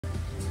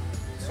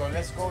So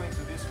let's go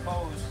into this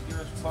pose,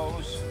 here's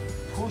pose,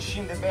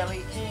 pushing the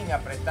belly in,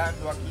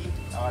 apretando aquí,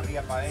 la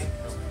barriga para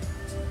adentro,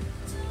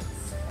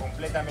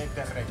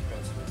 completamente recto,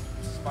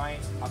 spine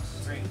up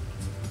straight.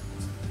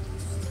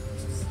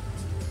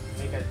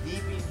 Take a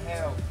deep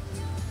inhale,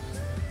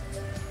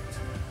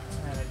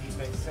 and a deep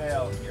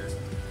exhale here.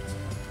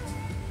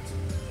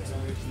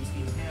 Another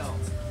deep inhale,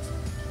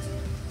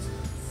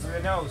 through the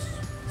nose,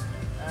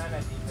 and a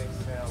deep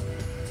exhale.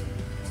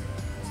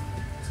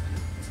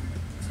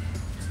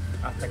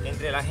 Hasta que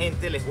entre la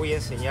gente les voy a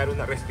enseñar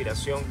una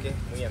respiración que es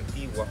muy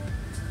antigua.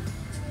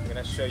 I'm going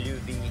to show you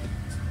the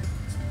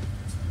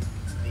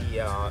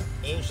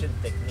ancient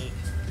technique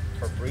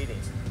for breathing.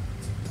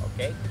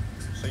 Okay,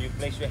 so you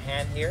place your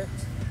hand here,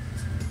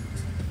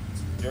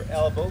 your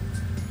elbow,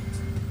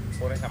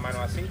 pones la mano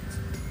así,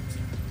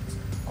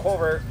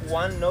 cover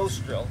one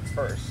nostril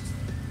first,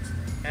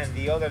 and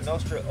the other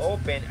nostril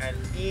open, and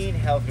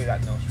inhale through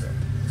that nostril.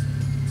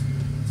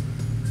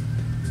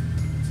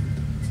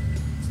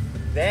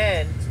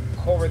 Then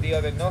cover the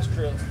other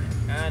nostril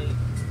and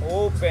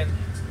open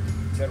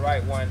the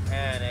right one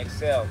and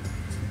exhale.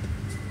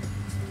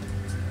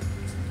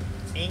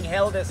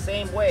 Inhale the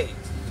same way.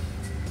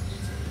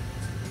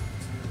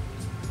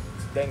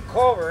 Then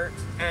cover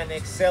and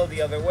exhale the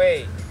other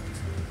way.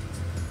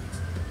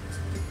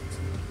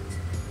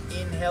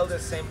 Inhale the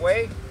same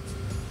way.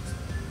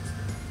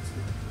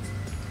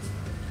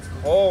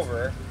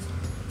 Cover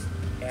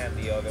and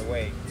the other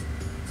way.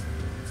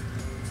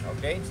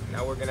 Okay,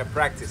 now we're gonna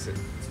practice it.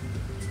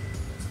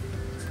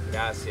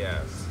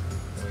 Gracias.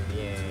 Muy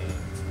bien.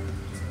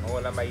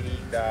 Hola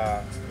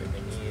Mayrita,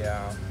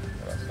 bienvenida,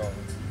 corazón.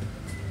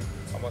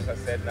 Vamos a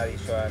hacer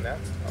Nadishwana,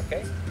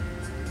 ok.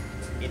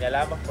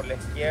 Inhalamos por la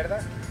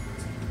izquierda.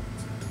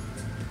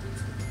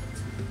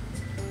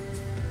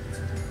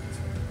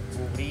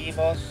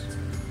 Cubrimos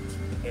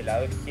el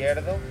lado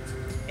izquierdo.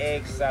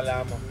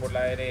 Exhalamos por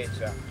la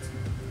derecha.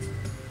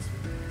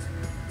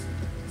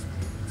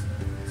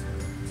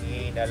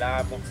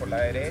 Inhalamos por la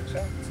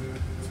derecha.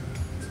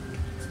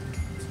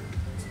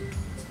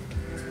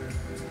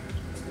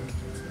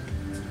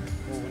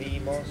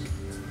 Cubrimos.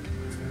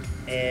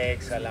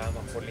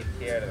 Exhalamos por la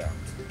izquierda.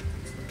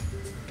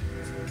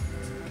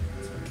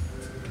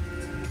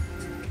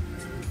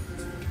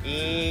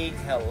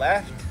 Inhale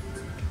left.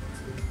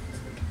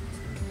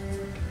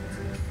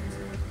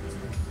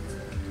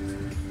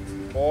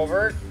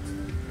 Forward.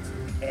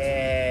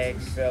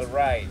 Exhale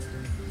right.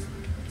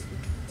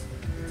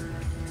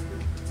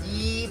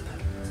 Deep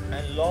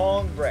and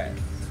long breath.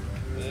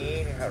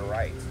 Inhale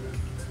right.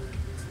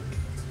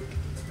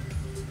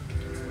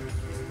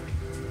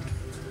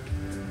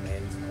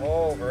 And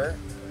over.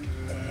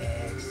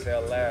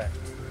 Exhale left.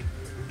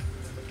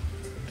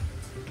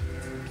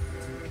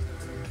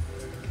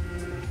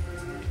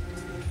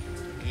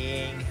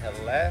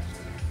 Inhale left.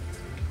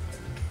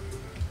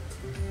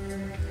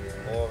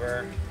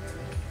 Over.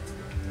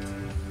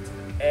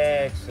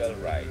 Exhale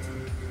right.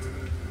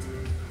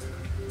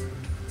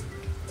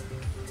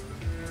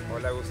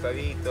 Hola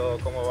Gustavito,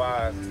 ¿cómo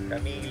vas?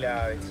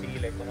 Camila de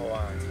Chile, ¿cómo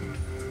van?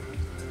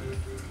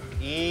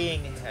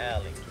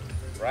 Inhaling,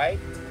 right?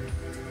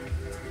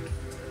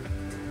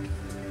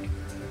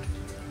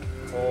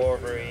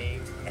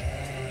 Hovering,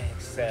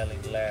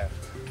 exhaling left.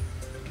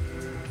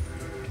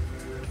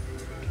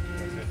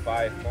 Let's do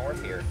 5 more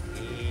here.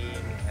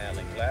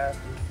 Inhaling left.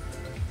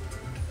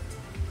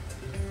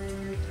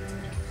 This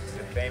is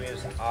the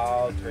famous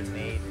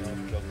alternate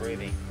nostril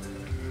breathing.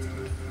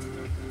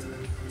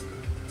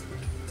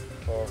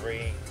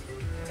 Hovering,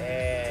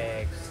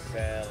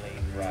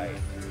 exhaling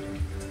right.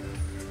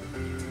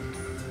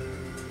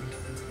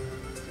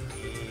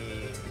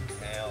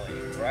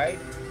 Inhaling right.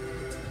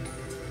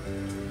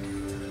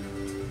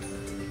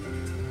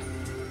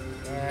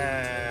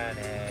 And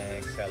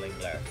exhaling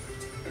left.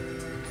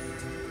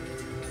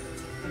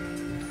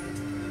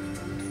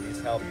 This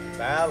helps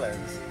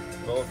balance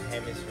both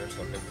hemispheres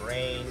of the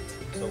brain,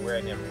 so we're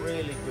in a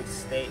really good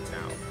state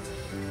now.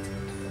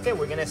 Okay,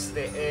 we're gonna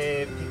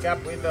pick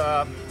up with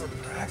a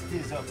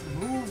practice of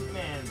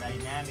movement,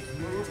 dynamic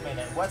movement.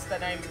 And what's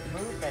dynamic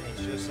movement?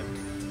 It's just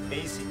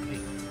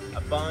basically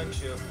a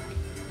bunch of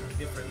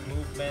different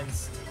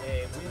movements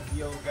with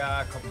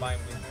yoga combined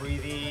with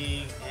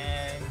breathing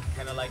and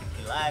kind of like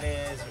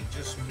Pilates or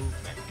just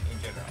movement in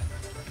general.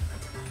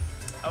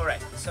 All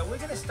right, so we're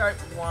gonna start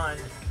one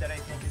that I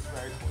think is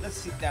very cool. Let's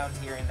sit down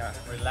here in a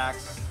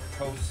relaxed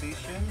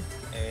position,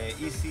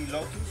 easy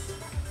lotus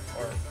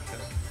or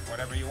just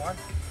whatever you want.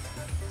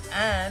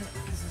 And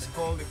this is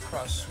called the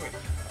cross sweep,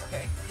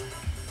 okay?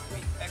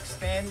 We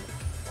extend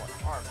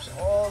our arms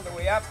all the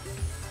way up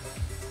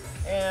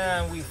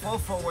and we fall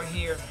forward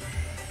here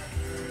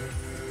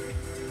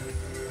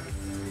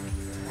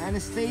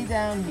and stay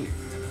down here.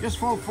 Just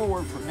fall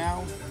forward for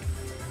now,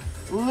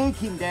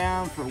 looking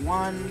down for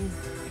 1,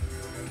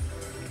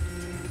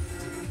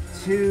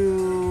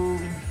 2,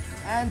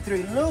 and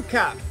 3. Look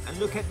up and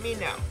look at me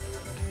now.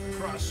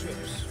 Cross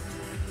sweeps.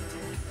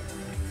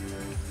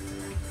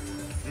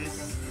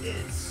 This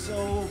It's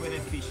so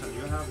beneficial,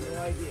 you have no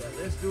idea.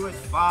 Let's do it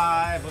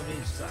 5 on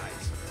each side.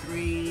 So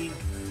 3,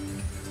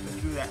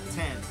 let's do that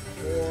 10.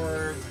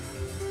 4,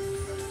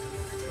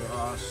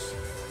 cross,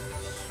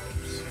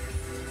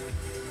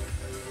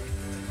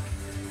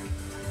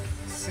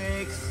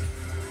 6,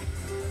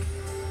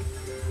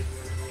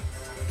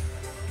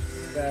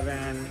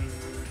 7,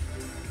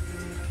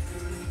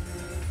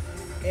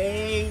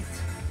 8,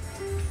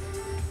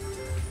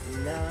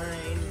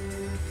 9,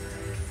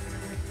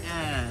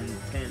 and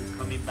 10.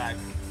 Coming back.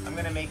 I'm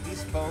gonna make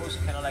this pose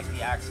kind of like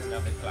the accent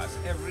of the class.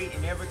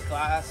 In every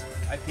class,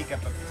 I pick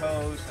up a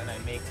pose and I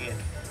make it,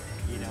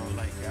 you know,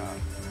 like the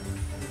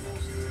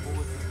most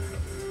important.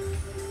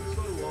 Let's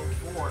go to all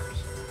fours.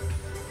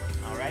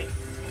 All right.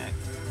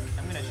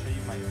 I'm gonna show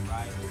you my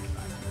right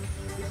side.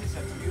 This is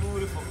a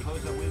beautiful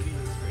pose that we've been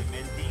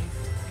experimenting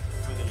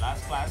for the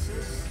last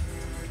classes.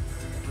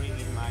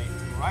 Bringing my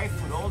right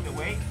foot all the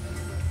way,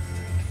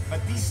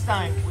 but this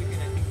time we're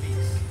gonna do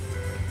this.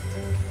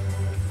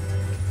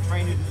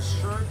 Trying to do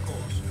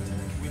circles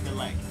with the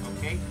leg,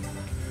 okay?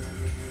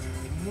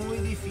 Muy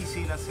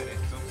difícil hacer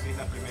esto, si es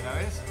la primera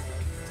vez.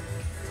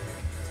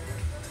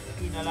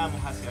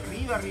 Inhalamos hacia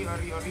arriba, arriba,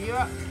 arriba,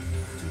 arriba,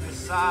 to the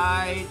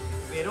side,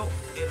 pero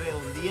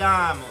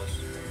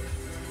redondeamos,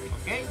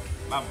 ok?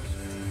 Vamos.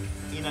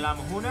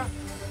 Inhalamos una,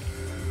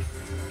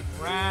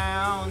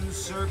 round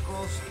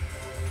circles.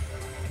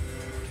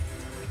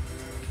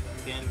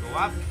 Then go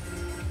up,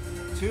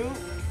 2,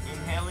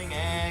 inhaling,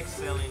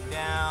 exhaling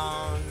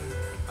down.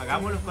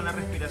 Hagámoslo con la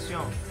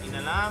respiración.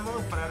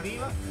 Inhalamos para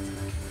arriba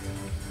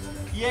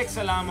y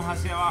exhalamos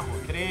hacia abajo.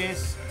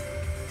 3.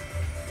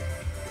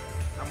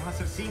 Vamos a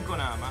hacer 5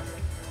 nada más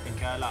en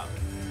cada lado.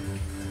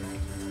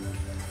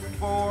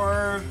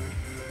 4.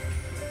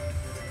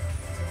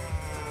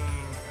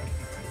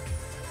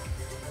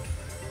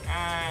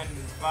 And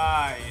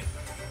 5.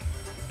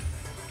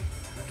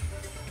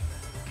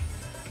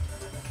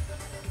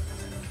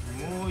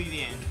 Muy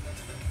bien.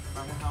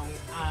 Vamos a un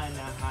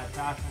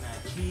anahatasana,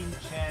 chin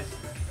chest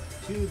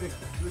to the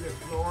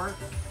floor.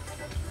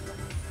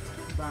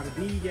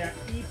 Barbilla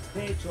y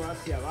pecho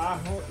hacia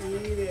abajo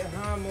y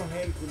dejamos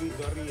el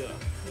culito arriba.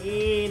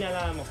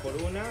 Inhalamos por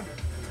una.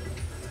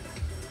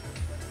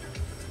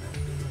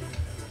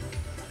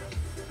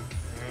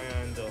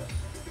 And 2.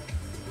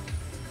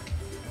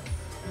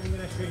 I'm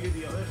going to show you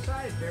the other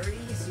side. Very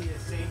easy, the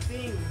same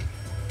thing.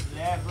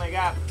 Left leg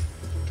up.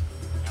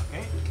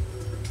 Okay.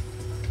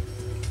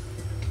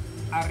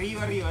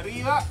 Arriba, arriba,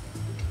 arriba.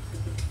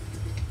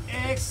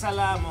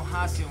 Exhalamos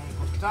hacia un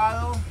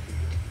costado.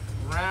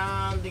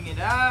 Rounding it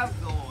up,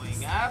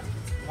 going up.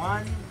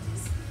 1.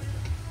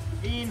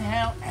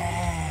 Inhale,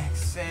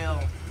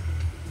 exhale.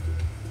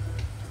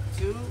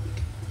 2.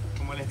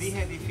 Como les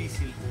dije, es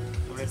difícil,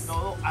 sobre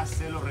todo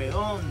hacerlo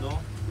redondo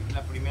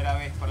la primera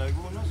vez para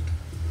algunos.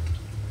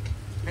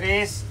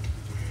 3.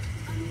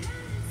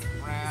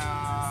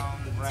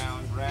 Round,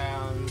 round,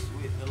 round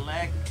with the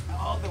leg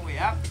all the way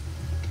up.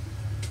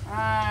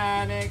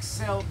 And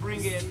exhale,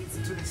 bring it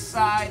to the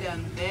side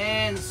and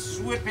then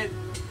sweep it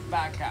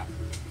back up.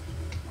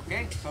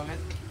 Okay, so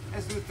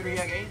let's do 3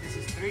 again. This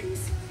is 3.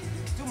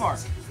 2 more.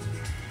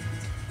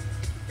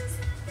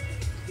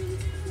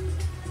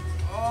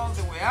 All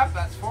the way up,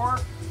 that's 4.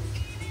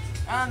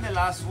 And the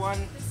last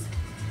one.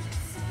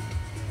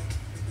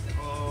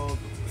 All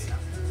the way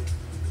up.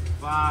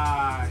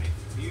 5.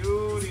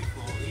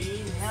 Beautiful.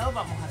 Inhale.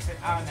 Vamos a hacer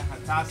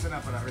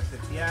anahatasana para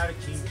resetear.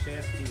 Chin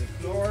chest to the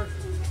floor.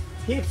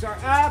 Hips are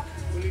up.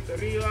 Culito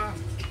arriba.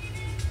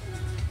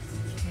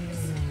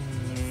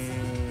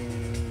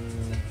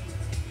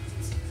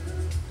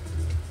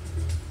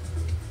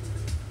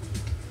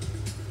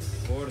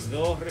 Por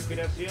 2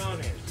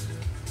 respiraciones.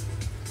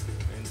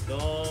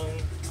 Mentón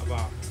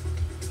abajo.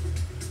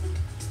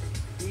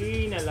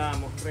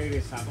 Inhalamos,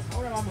 regresamos.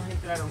 Ahora vamos a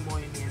entrar a un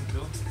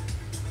movimiento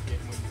que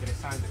es muy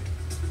interesante.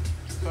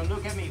 So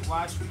look at me,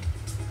 watch me.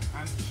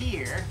 I'm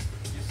here,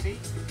 you see?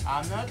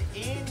 I'm not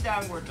in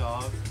downward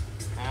dog.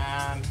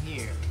 I'm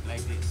here,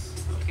 like this,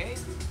 okay?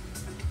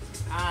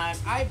 And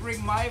I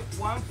bring my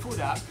one foot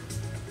up,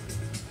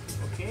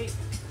 okay?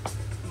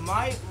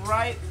 My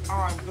right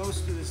arm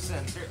goes to the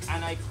center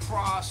and I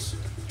cross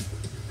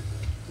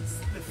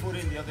the foot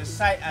in the other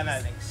side and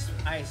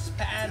I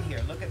expand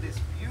here. Look at this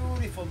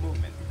beautiful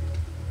movement.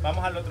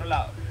 Vamos al otro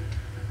lado.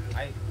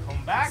 I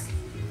come back.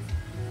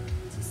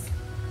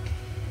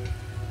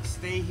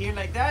 Stay here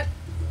like that.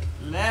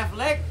 Left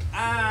leg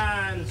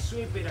and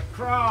sweep it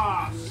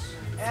across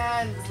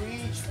and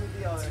reach with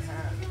the other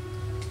hand.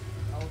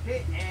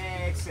 Okay,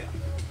 exhale.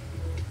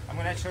 I'm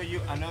gonna show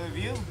you another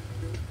view.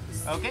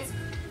 Okay.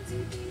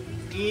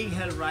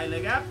 Inhale, right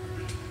leg up.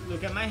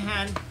 Look at my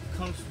hand,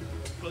 comes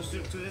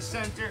closer to the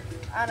center,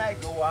 and I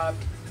go up.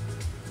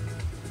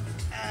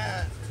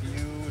 And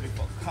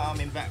beautiful.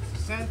 Coming back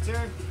to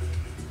center.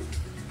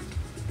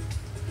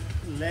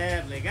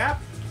 Left leg up.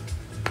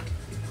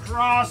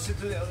 Cross it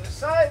to the other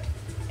side.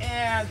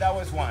 And that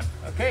was 1.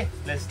 Okay,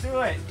 let's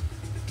do it.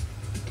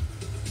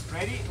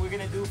 Ready? We're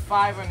gonna do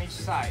 5 on each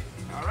side.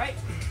 All right.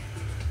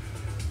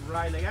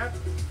 Right leg up.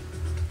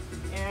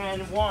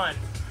 and 1.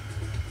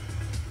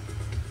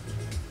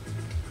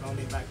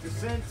 Coming back to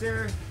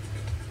center.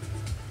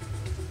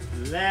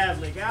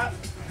 Left leg up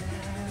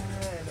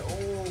and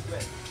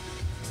open.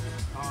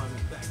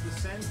 Coming back to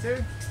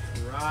center.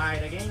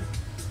 Right again.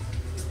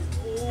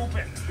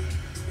 Open.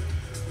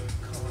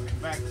 Coming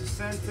back to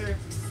center.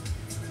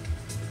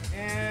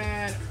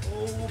 And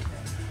open.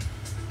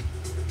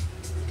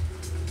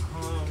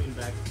 Coming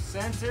back to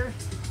center.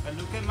 And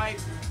look at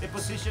the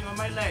position of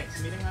my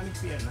legs. Miren a mis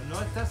piernas. No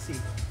está así.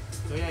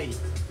 Estoy ahí.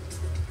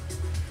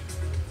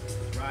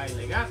 Right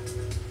leg up.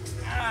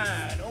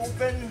 And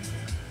open.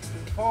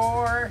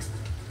 4.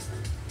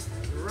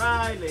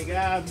 Right leg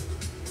up.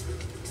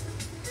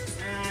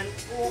 And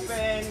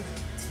open.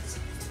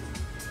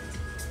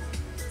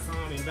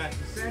 Coming back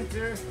to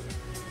center.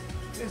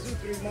 Let's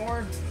do 3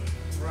 more.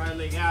 Right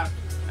leg up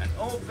and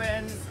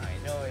open.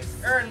 I know it's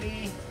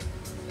early.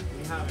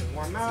 We haven't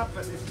warmed up,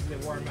 but this is the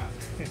warm up.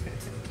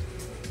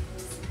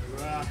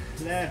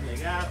 Left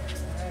leg up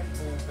and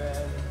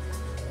open.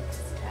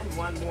 And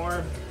 1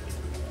 more.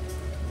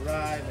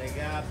 Right leg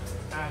up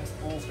and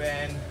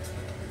open.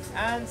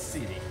 And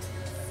sitting.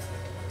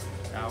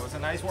 That was a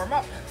nice warm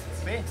up.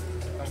 ¿Sí?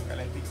 Estamos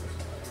calentitos.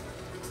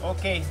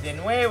 Ok, de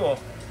nuevo.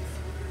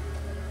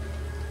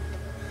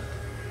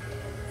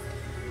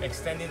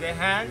 Extending the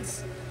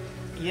hands.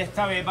 Y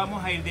esta vez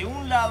vamos a ir de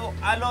un lado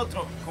al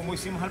otro, como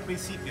hicimos al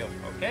principio.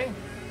 Ok.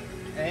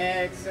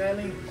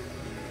 Exhaling.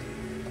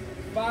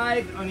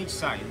 5 on each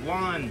side.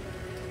 1,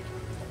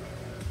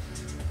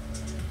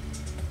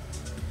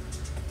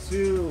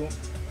 2,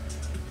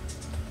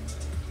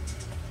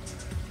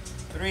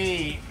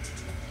 3,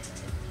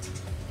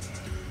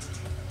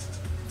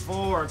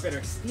 4, pero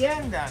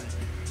extiendan.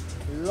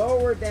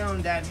 Lower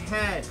down that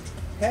head.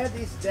 Head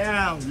is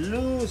down,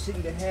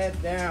 losing the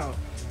head down.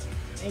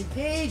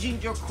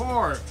 Engaging your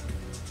core.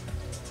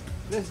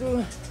 Let's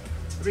do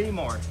 3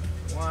 more.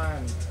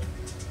 1,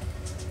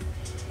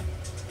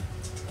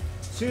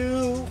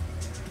 2,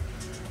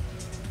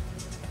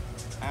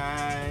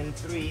 and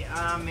 3.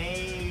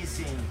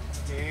 Amazing.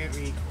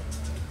 Very good.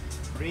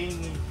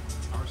 Bringing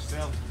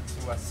ourselves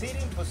to a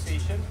sitting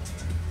position.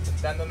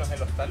 Sentándonos en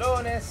los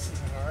talones,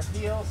 in our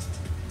heels.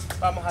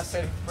 Vamos a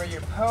hacer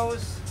prayer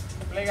pose,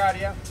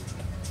 plegaria.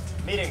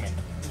 Mírenme,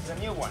 this is a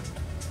new one.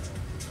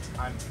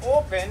 I'm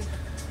open,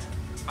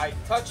 I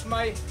touch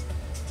my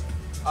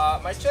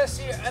my chest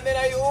here, and then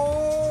I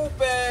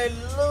open,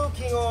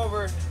 looking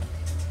over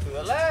to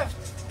the left,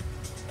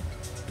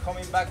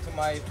 coming back to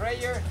my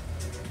prayer,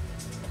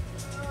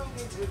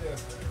 looking to the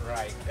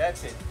right.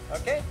 That's it.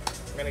 Okay,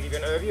 I'm gonna give you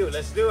another view.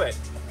 Let's do it.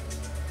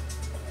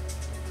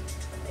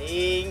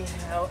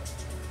 Inhale,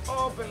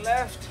 open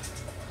left,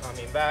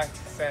 coming back,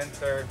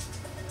 center,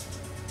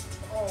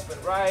 open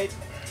right,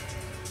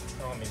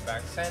 coming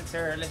back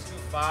center. Let's do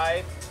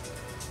 5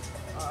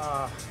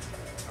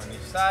 on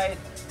each side.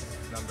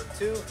 Number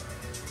 2.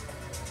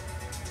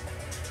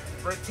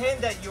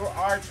 Pretend that you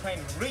are trying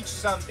to reach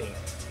something.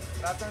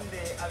 Tratan de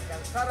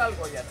alcanzar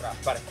algo allá atrás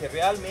para que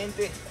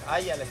realmente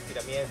haya el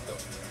estiramiento.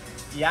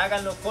 Y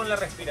háganlo con la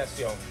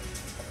respiración.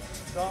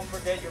 Don't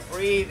forget your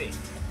breathing.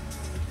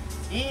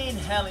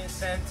 Inhaling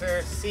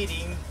center,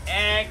 sitting,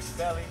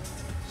 exhaling,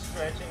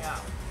 stretching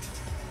out.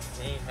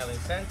 Inhaling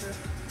center.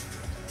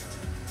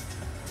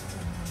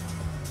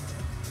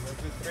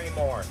 Let's do 3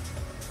 more.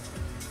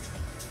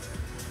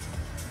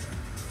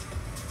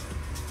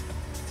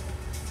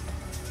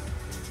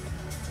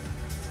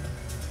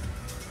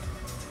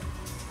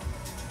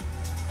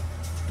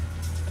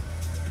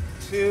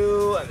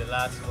 Two, and the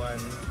last one.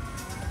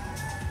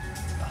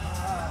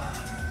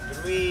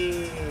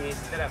 3.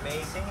 Isn't that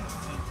amazing?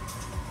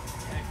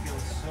 I feel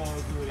so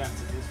good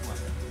after this one.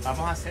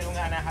 Vamos a hacer un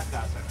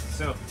anahataza.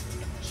 So,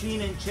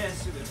 chin and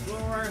chest to the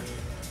floor.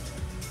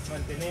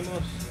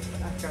 Mantenemos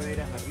las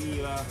caderas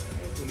arriba,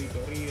 el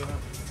culito arriba.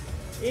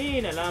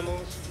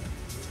 Inhalamos.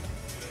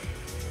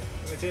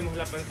 Metemos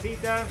la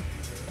pancita.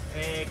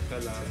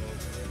 Exhalamos.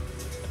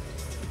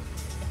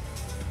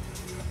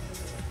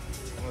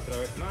 Otra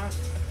vez más.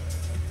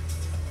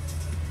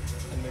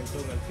 El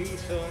mentón al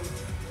piso.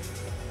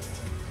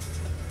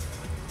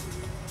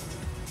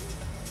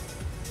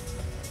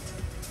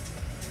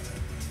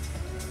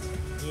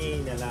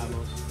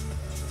 Inhalamos.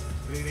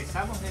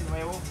 Regresamos de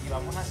nuevo y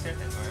vamos a hacer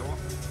de nuevo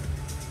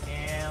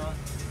el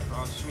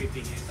front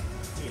sweeping.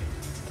 Here.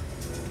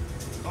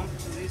 Come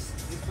to this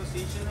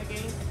position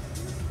again.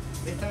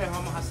 Esta vez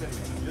vamos a hacer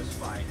menos, just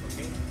 5,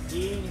 okay?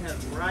 Inhale,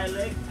 right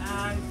leg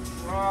and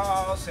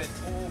cross it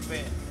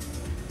open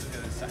to the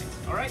other side.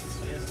 All right,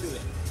 so let's do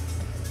it.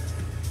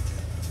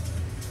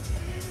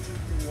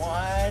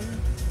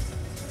 1,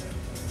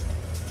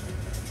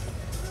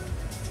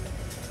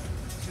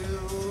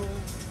 2,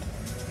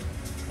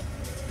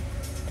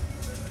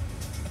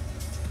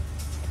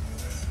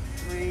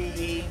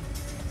 3,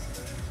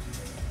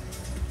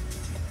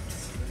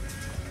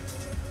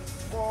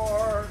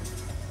 4,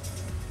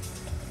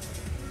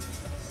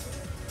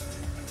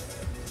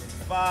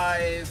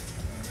 5,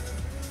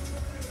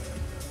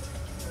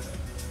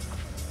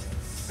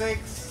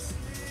 6,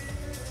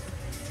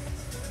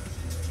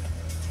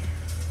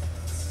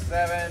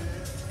 7,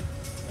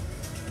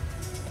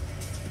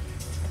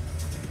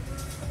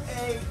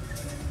 8,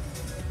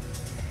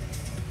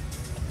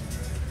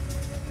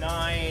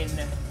 9,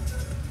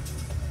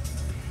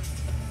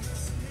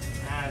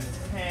 and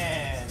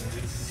 10.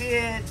 We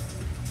sit.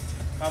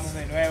 Vamos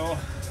de nuevo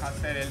a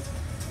hacer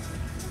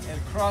el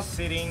cross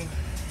sitting.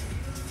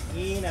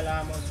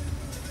 Inhalamos,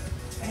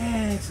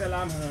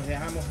 exhalamos, nos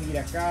dejamos ir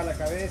acá la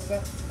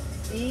cabeza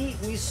y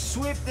we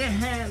sweep the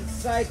hands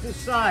side to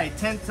side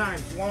 10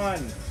 times.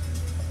 1,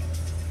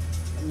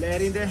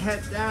 letting the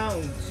head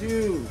down.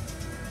 2,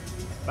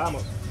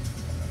 vamos.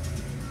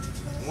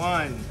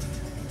 1,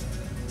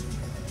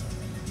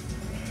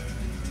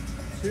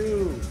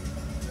 2,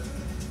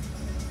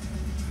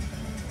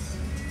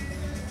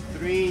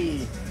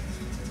 3,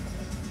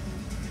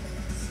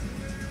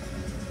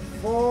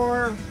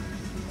 4,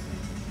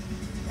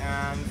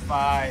 and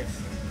 5.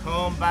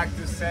 Come back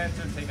to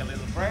center, take a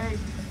little break.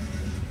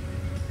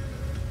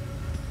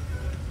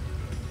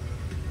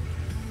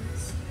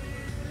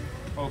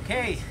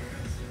 Ok.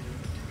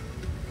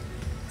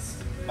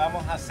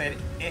 Vamos a hacer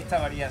esta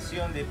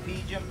variación de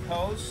pigeon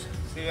pose.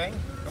 ¿Sí ven?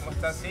 ¿Cómo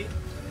está así?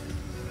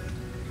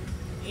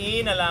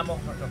 Inhalamos,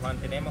 nos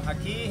mantenemos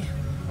aquí.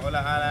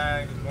 Hola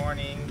Alan, good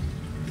morning.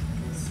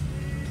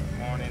 Good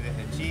morning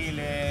desde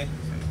Chile.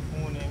 Se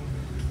nos unen.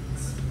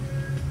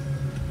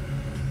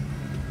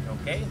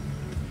 Ok.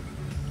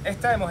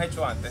 Esta hemos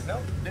hecho antes, ¿no?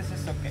 This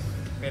is okay.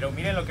 Pero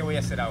miren lo que voy a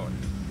hacer ahora.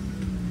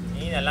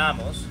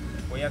 Inhalamos.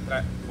 Voy a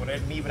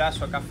poner mi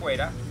brazo acá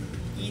afuera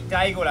y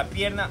traigo la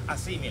pierna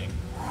así, miren.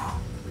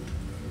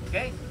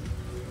 Ok.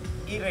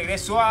 Y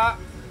regreso a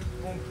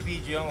un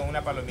pigeon o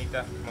una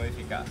palomita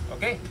modificada.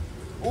 Ok.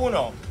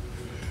 1,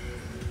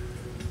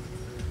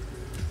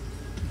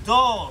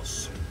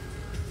 2.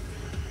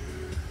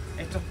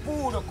 Esto es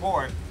puro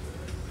core.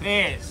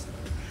 3,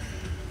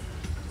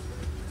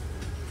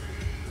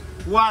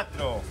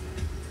 4,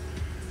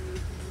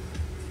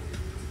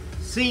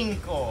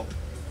 5,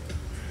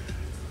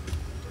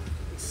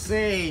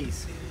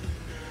 6,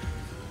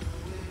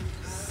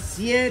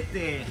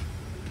 7,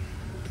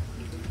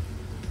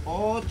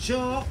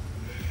 8,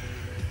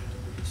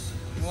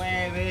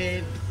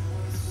 9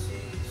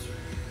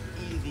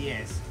 y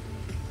 10.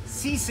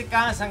 Si se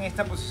cansan en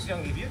esta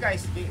posición, if you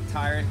guys get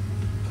tired,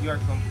 you are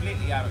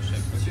completely out of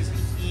shape. Because this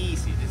is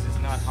easy, this is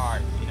not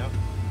hard, you know.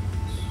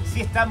 Si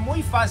está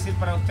muy fácil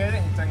para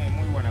ustedes, están en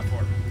muy buena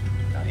forma.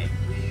 Está bien.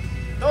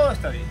 Todo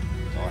está bien.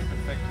 Todo es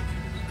perfecto.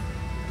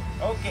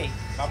 Ok,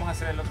 vamos a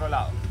hacer el otro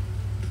lado.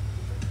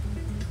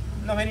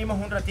 Nos venimos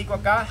un ratico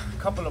acá.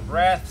 Couple of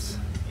breaths.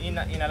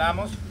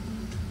 Inhalamos.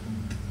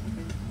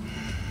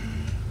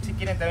 Si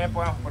quieren también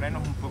podemos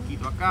ponernos un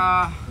poquito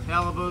acá.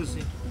 Elbows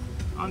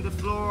on the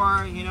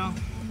floor, you know.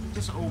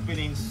 Just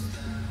opening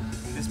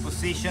in this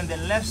position. The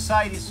left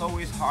side is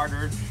always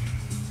harder.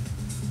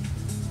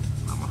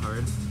 Vamos a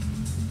ver.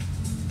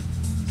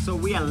 So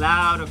we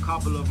allowed a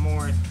couple of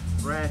more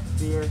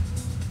breaths here,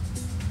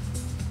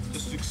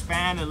 just to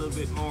expand a little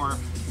bit more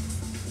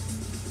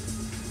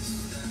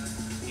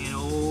and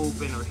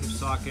open our hip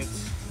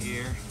sockets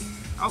here.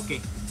 Okay,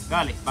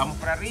 dale, vamos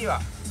para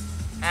arriba.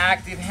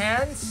 Active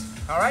hands,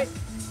 all right.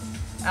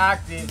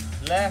 Active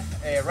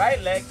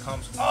right leg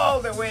comes all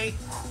the way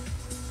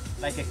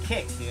like a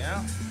kick, you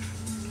know.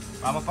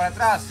 Vamos para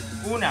atrás.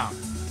 1,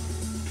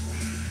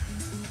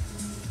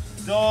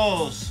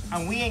 2,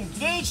 and we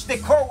engage the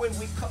core when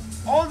we come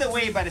all the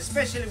way, but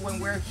especially when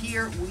we're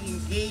here, we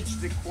engage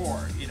the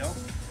core, you know.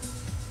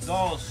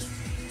 2,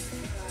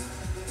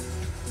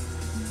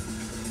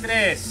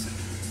 3,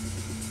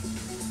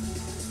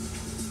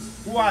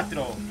 4,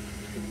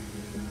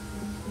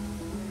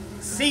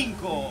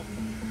 5,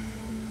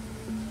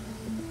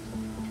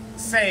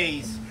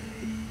 6,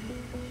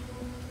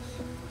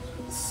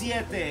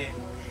 7,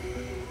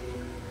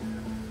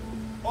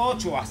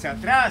 8, hacia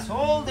atrás,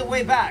 all the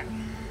way back.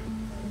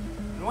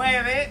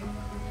 9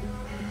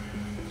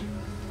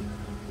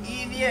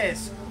 y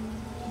 10.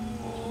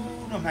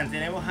 Nos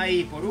mantenemos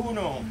ahí por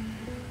 1.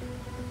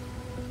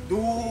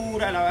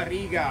 Dura la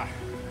barriga.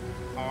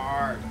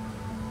 Hard.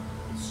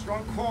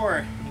 Strong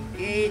core.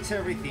 Engage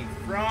everything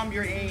from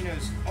your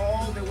anus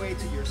all the way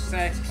to your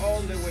sex,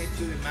 all the way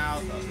to the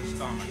mouth of the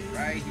stomach.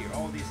 Right here.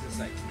 All this is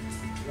like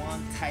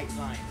one tight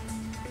line.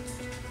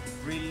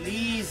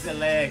 Release the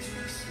legs.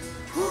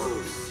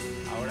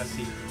 Ahora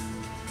sí.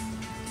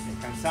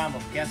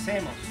 Descansamos. ¿Qué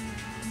hacemos?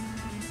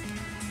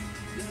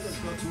 Let's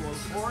go to all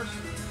fours.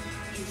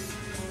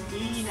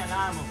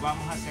 Inhalamos,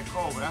 vamos hacia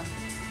cobra.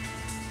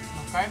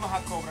 Nos caemos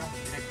a cobra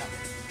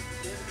directamente.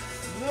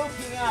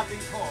 Looking up in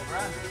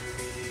cobra.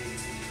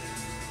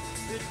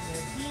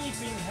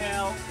 Deep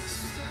inhale.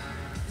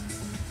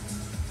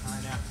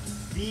 And a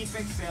deep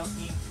exhale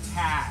in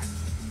cat.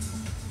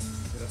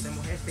 Pero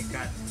hacemos este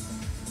cat.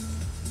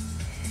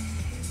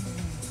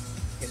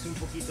 Es un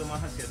poquito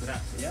más hacia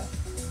atrás, ¿ya?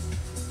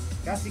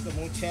 Casi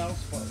como un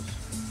child's pose.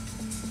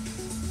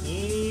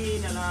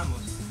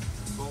 Inhalamos.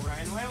 Cobra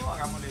de nuevo,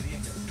 hagámosle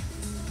 10.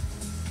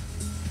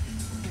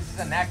 This is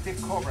an active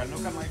cobra.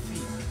 Look at my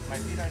feet. My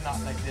feet are not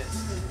like this.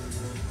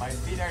 My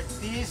feet are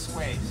this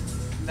way.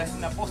 Esta es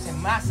una pose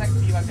más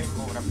activa que el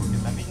cobra porque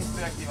también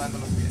estoy activando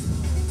los pies.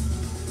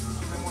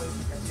 Una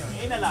modificación.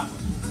 Inhalamos.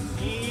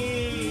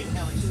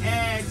 Inhaling.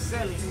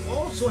 Exhaling.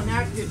 Also an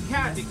active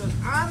cat because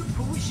I'm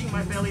pushing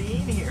my belly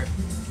in here.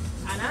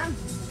 And I'm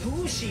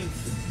pushing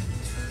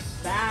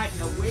back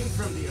away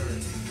from the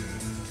earth.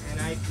 And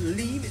I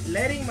leave,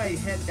 letting my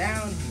head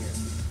down here.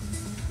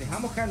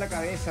 Dejamos caer la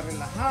cabeza,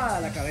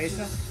 relajada la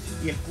cabeza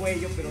y el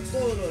cuello, pero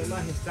todo lo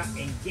demás está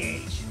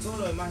engaged, todo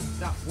lo demás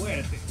está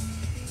fuerte.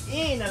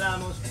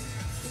 Inhalamos.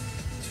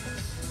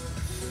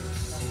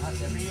 Vamos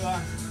hacia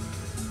arriba.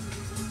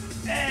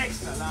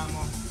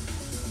 Exhalamos.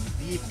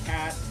 Deep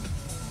cat.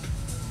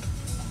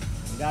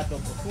 Gato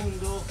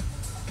profundo.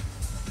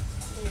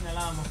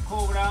 Inhalamos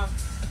cobra.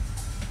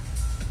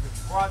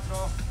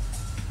 4.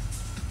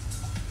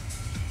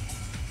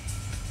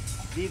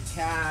 Deep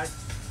cat.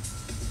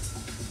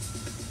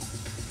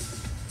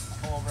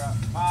 Cobra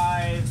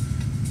 5.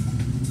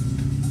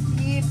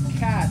 Deep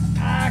cat.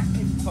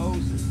 Active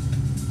poses.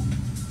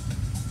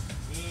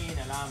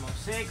 Inhalamos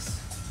 6.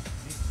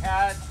 Deep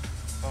cat.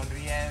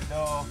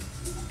 Sonriendo.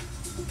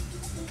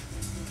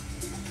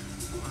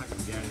 Vamos a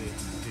cambiar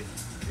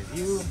de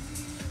view.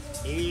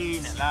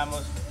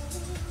 Inhalamos.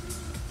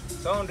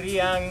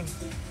 Sonrían.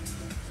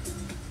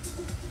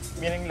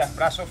 Miren los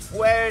brazos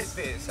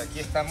fuertes. Aquí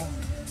estamos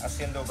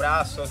haciendo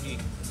brazos y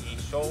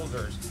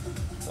shoulders.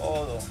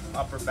 Todo.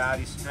 Upper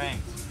body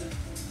strength.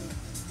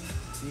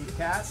 Deep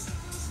cat.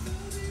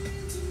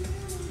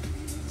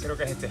 Creo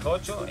que este es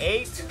 8.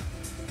 8.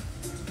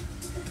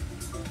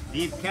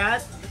 Deep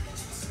cat.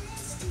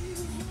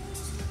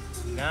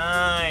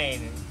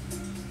 9.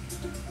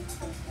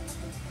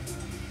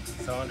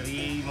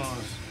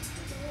 Sonrimos.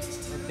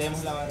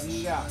 Metemos la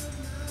barriga.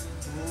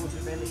 Push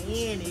the belly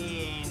in.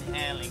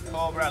 Inhaling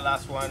cobra.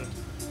 Last one.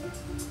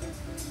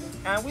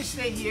 And we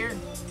stay here.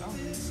 Oh.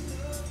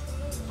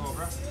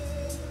 Cobra.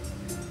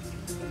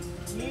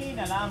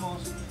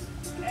 Inhalamos.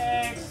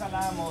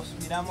 Exhalamos.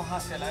 Miramos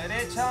hacia la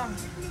derecha.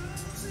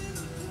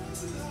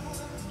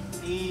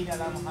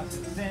 Inhalamos hacia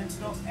el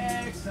centro.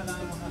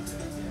 Exhalamos hacia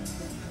la izquierda.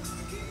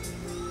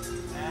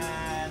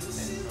 And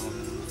centro.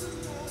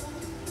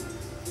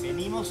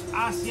 Venimos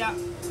hacia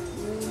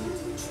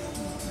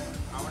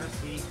ahora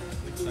sí,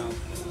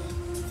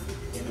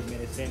 que nos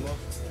merecemos.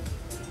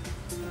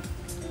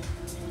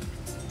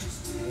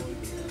 Muy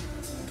bien.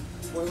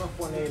 Podemos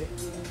poner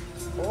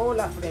o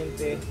la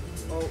frente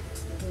o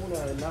una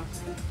de las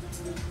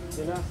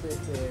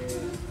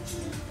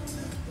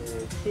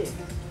chin,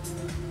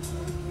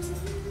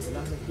 de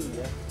las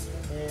mejillas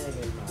en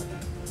el mar.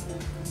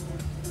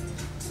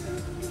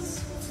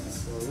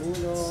 Por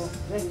uno,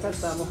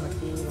 descansamos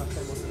aquí, no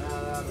hacemos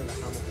nada,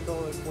 relajamos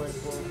todo el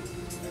cuerpo.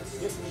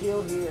 Just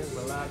chill here and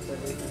relax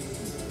everything.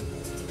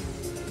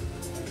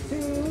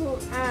 2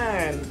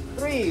 and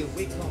 3,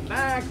 we come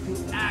back to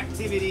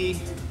activity.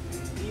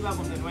 Y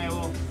vamos de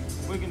nuevo.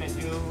 We're gonna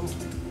do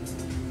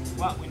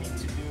what we need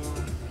to do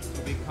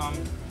to become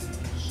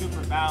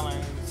super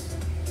balanced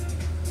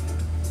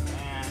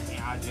and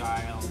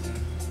agile,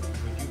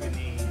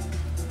 rejuvenate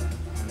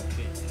and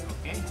fit.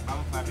 Okay,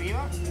 vamos para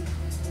arriba.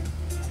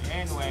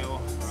 De nuevo,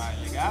 right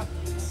leg up.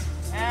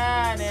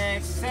 And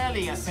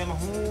exhaling,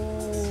 hacemos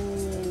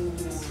un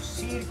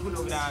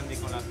círculo grande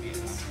con las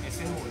piernas.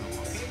 Ese es uno,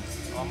 ¿ok?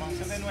 Lo vamos a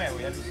hacer de nuevo,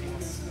 ya lo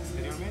hicimos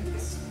anteriormente.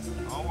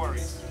 No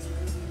worries.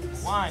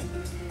 1,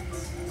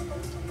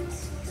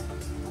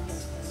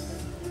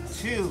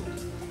 2.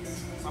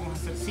 Vamos a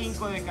hacer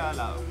 5 de cada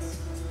lado.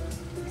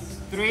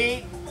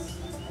 3.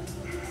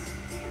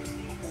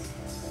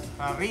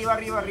 Arriba,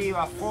 arriba,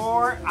 arriba.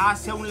 4.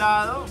 Hacia un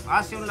lado,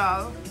 hacia un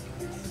lado.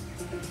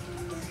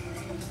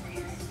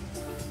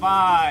 5,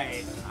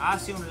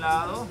 hacia un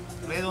lado,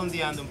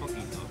 redondeando un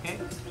poquito, ¿ok?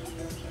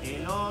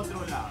 El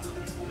otro lado,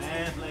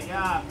 left leg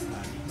up,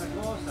 la misma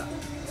cosa.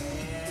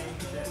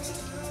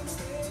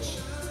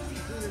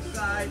 To the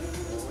side,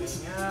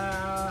 going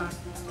up.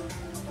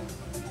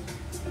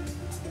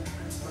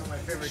 One of my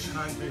favorite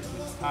countries is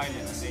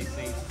Thailand, and they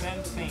say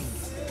same thing.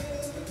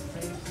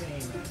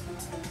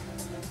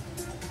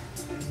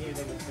 And here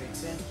they would say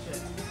same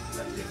shit,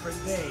 but different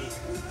day.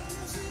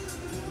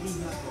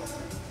 Misma cosa.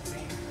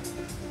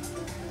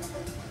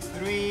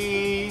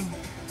 3,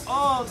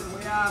 all the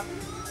way up,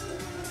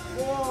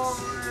 4,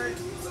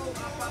 go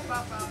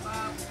up,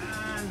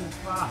 and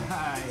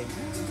 5,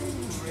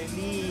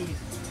 release.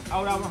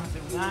 Ahora vamos a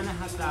hacer un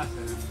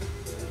anahatasana.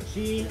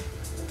 Chin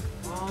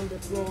on the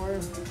floor.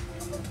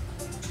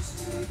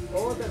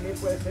 O también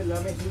puede ser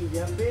la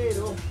mejilla,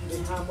 pero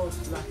dejamos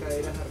las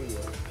caderas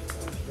arriba.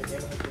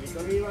 Tenemos el culito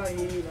arriba y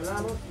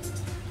inhalamos.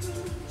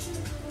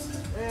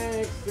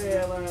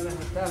 Exhale,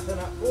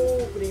 anahatasana,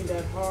 opening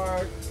that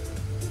heart.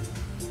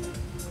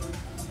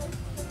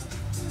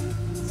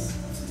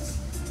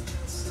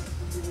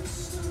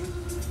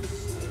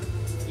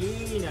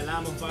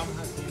 Inhalamos, vamos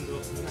haciendo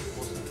unas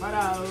cosas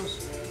parados.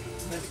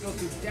 Let's go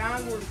to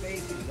downward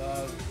facing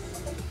dog.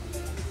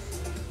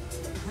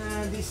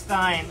 And this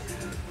time,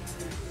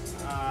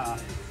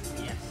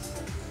 yes,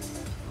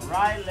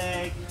 right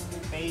leg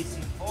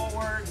facing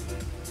forward.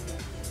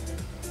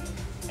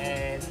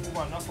 And,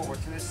 well, not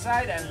forward, to the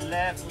side, and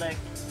left leg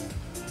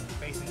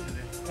facing to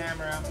the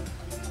camera.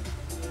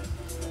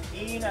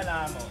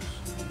 Inhalamos.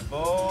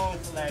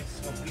 Both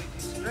legs completely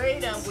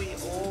straight, and we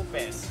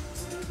open.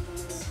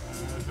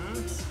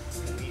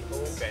 We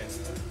open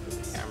to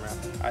the camera.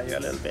 Are you a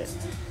little bit?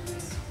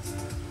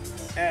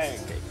 Okay,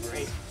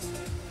 great.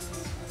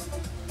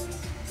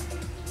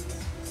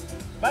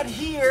 But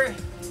here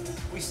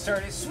we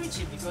started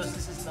switching because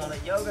this is not a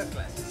yoga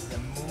class, this is a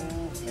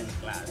movement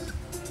class.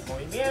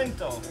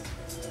 Movimiento.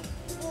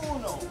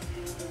 1,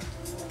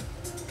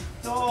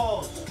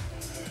 2,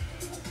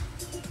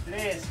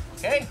 3.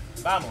 Ok,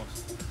 vamos.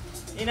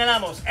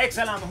 Inhalamos,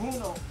 exhalamos.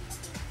 1,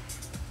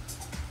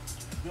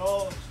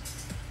 2,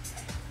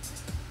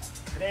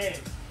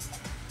 3,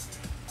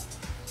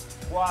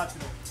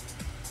 4,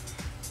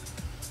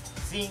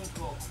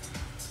 5,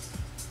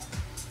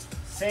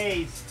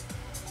 6,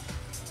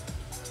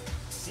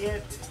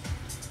 7,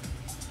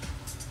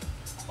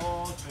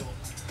 8,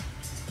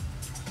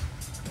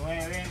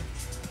 9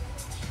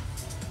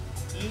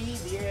 y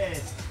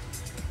 10.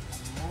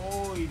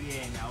 Muy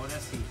bien, ahora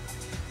sí.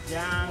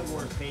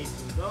 Downward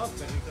facing dog,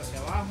 perrito hacia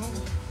abajo.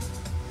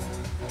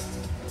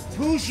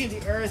 Pushing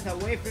the earth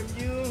away from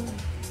you.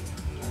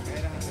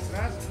 Caderas hacia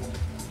atrás.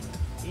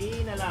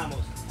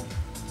 Inhalamos.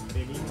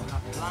 Venimos a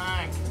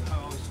plank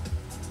pose.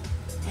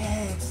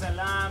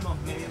 Exhalamos,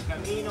 medio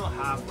camino,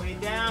 halfway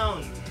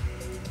down.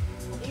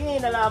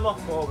 Inhalamos,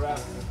 cobra.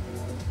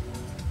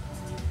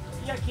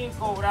 Y aquí en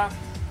cobra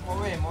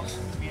movemos,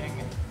 miren,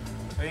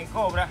 estoy en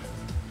cobra.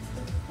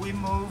 We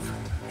move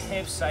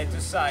hips side to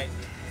side.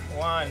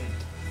 1,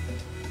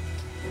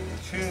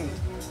 2,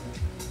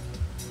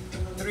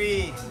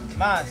 3,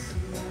 más,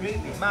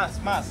 really,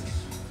 más.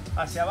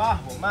 Hacia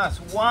abajo, más.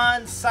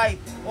 One side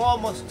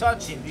almost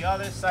touching, the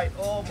other side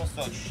almost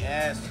touching.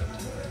 Yes.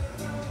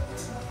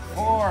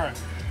 4,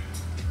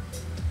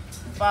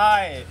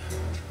 5,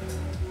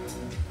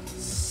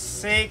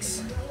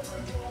 6,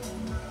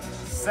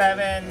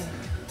 7,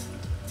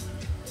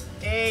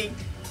 8,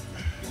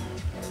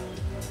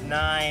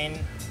 9,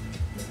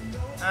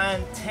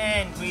 and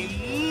 10.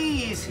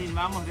 Release. Y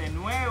vamos de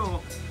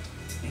nuevo.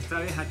 Esta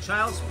vez a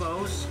child's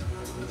pose.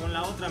 Con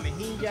la otra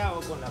mejilla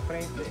o con la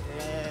frente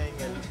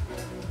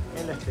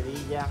en la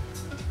esterilla.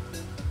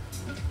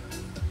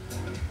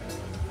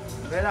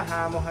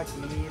 Relajamos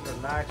aquí.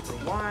 Relax for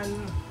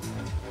 1,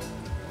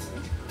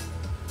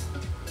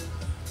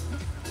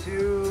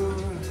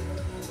 2,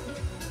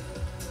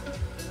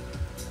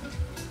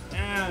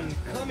 and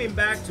coming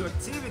back to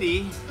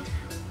activity.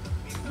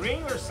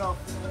 Bring yourself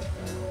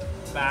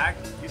back.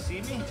 You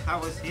see me? I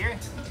was here.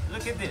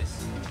 Look at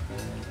this.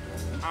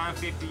 I'm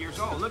 50 years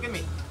old. Look at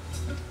me.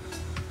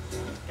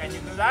 Can you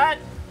do that?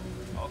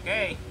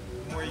 Okay.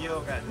 More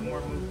yoga,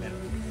 more movement.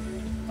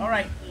 All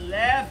right.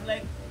 Left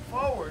leg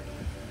forward.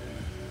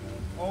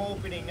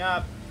 Opening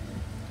up.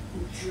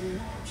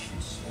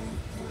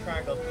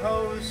 Triangle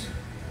pose.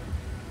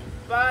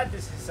 But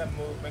this is a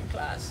movement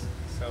class,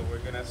 so we're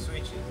gonna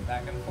switch it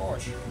back and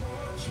forth.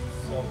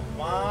 So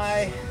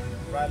my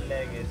right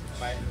leg is,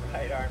 my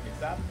right arm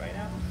is up right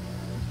now.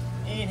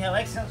 Inhale,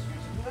 exhale,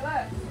 switch to the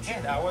left.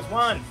 Okay, that was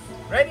 1.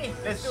 Ready?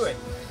 Let's do it.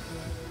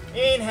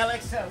 Inhale,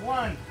 exhale.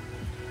 1,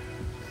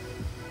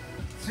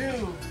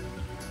 2,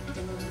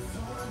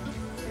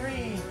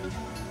 3,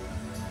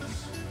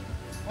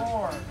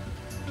 4,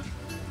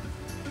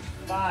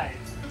 5,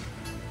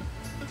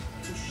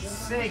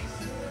 6,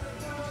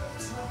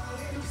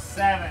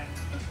 7,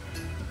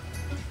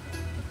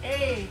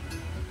 8,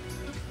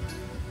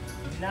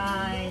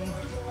 9,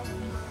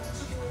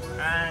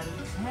 and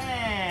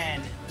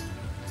 10.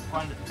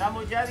 Cuando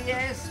estamos ya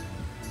 10,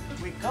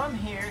 we come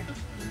here,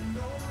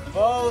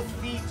 both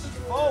feet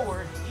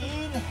forward,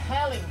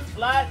 inhaling,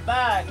 flat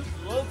back,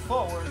 look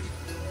forward.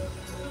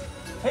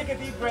 Take a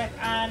deep breath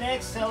and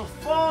exhale,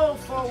 fall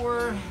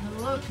forward,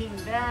 looking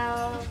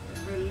down,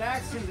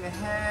 relaxing the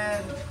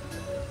head.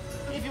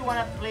 If you want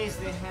to place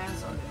the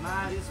hands on the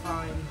mat, it's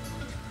fine.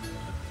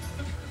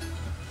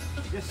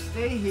 Just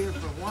stay here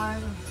for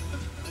 1,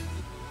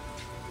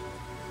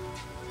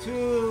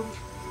 2,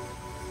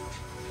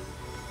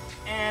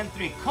 and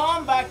 3.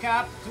 Come back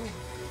up to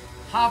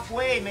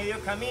halfway, medio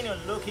camino,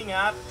 looking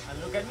up, and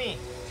look at me.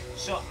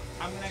 So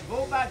I'm gonna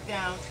go back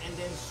down and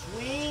then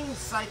swing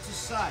side to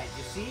side,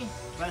 you see?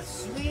 But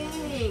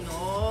swing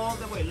all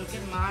the way. Look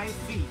at my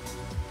feet.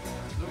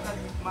 Look at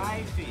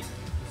my feet,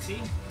 you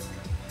see?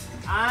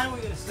 And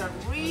we're gonna start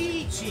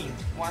reaching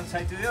one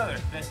side to the other.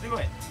 Let's do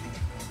it.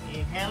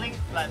 Inhaling,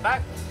 flat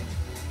back.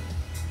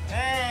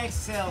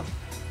 Exhale,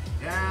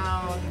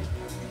 down,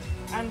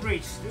 and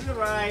reach to the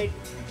right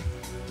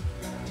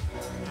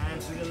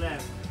and to the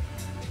left.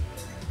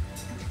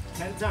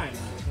 10 times.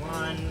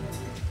 1,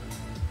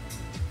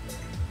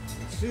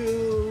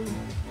 2,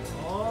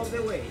 all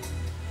the way.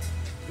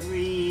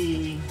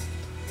 3,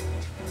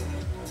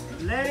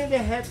 letting the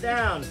head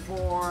down.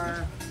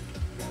 4,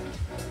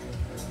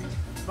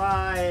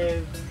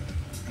 5,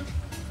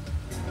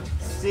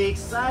 6,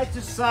 side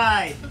to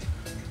side.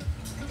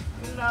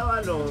 un lado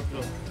al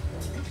otro.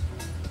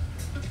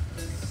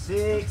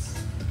 6,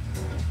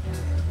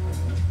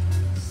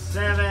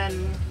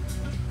 7,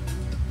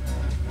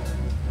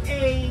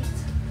 8,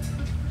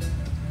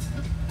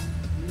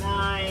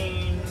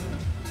 9,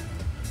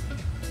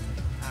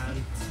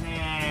 and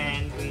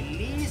 10.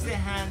 Release the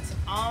hands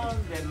on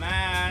the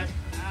mat.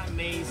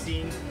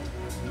 Amazing.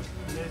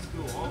 Let's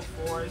do all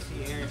fours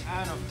here.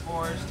 And of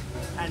course,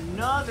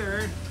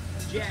 another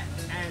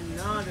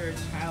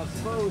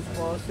child's pose.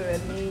 Pose del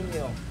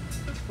niño.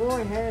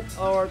 Forehead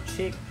or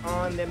cheek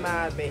on the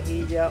mat.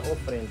 Mejilla o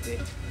frente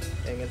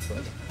en el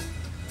suelo.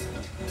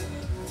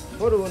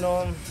 Por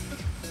uno.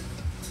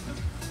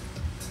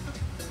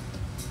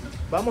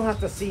 Vamos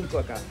hasta 5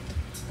 acá.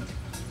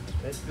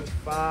 Let's do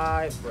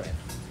 5 breaths.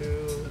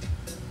 2.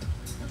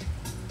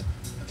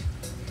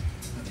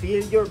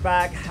 Feel your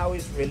back, how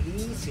it's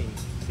releasing.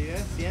 ¿Sí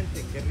ves?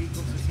 Siente, qué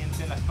rico se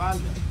siente la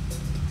espalda.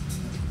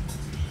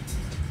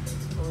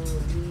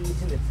 Oh,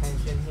 releasing the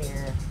tension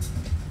here.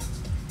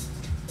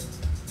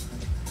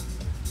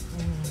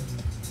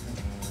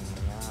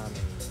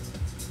 Yummy.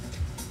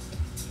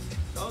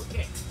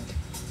 Okay.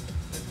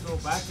 Let's go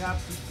back up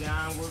to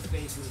downward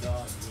facing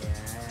dog.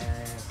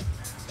 Yes.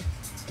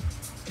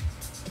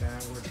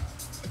 Downward dog.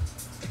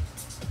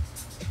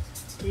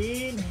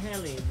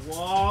 Inhaling,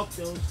 walk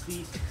those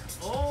feet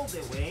all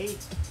the way,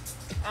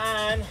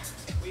 and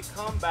we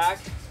come back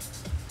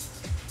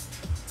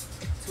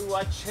to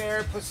a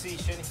chair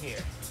position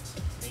here.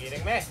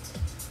 Mírenme.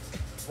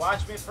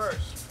 Watch me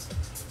first.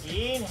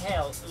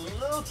 Inhale,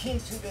 look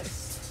into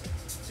this,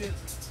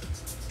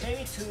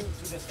 maybe to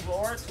the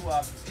floor, to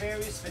a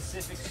very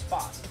specific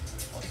spot.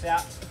 O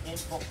sea,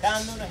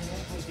 enfocándonos en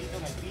un puntito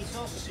en el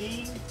piso,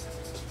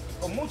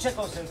 con mucha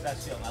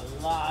concentración, a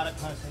lot of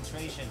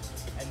concentration.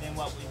 And then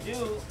what we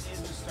do is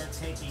we start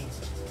taking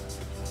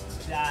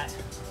that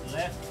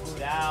left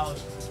foot out,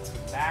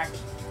 back,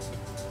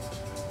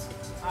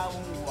 a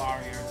un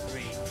warrior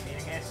 3.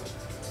 Miren eso.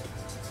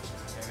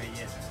 Qué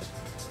belleza.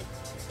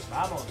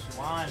 Vamos,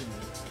 1.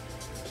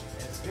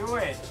 Let's do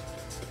it.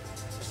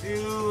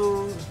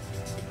 2.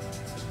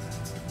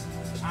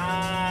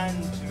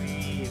 And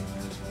 3.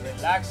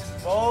 Relax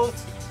both,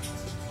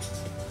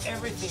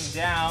 everything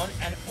down,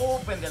 and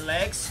open the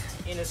legs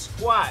in a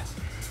squat.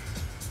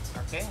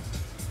 Okay?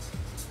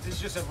 This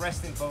is just a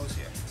resting pose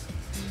here.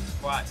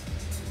 Squat.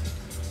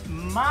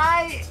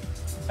 My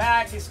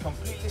back is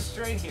completely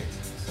straight here.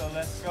 So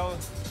let's go.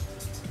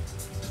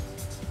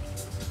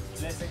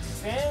 Let's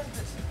extend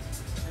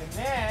the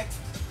neck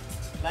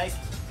like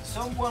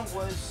someone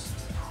was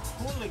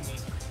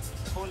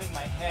pulling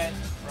my head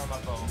from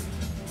above.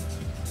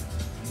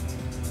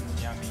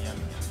 Yummy, yummy,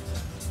 yummy.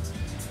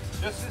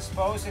 Just this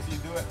pose, if you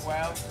do it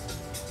well, it's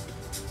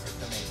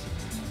amazing.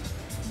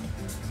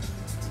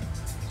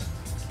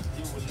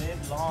 You will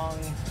live long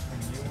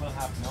and you will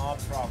have no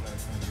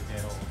problems when you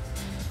get old.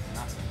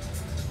 Nothing.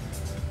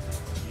 It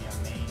will be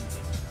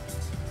amazing.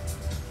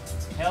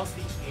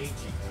 Healthy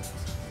aging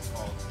is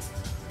called.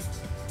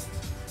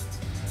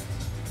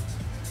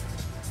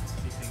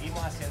 Si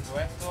seguimos haciendo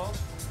esto,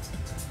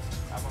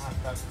 vamos a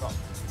estar cómodos.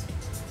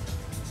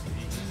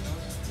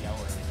 Y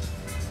ahora.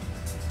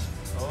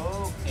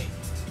 Okay.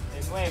 De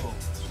nuevo,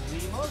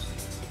 subimos.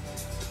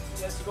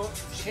 Let's go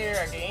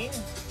chair again.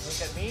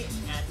 Look at me.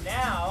 And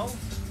now,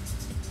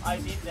 I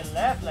did the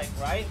left leg,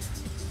 right?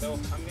 So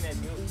I'm gonna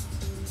do,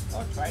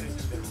 or try to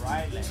do the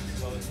right leg.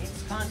 So it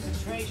needs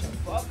concentration,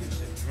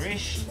 focus.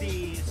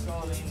 Drishti is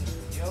called in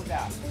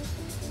yoga.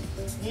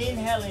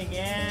 Inhaling,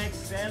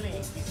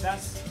 exhaling.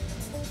 Quizás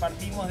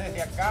partimos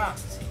desde acá,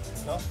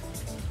 ¿no?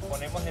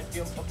 Ponemos el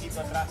pie un poquito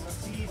atrás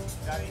así,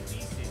 está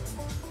difícil.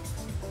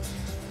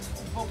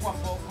 Poco a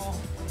poco,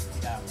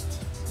 giramos.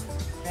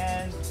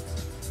 Stand.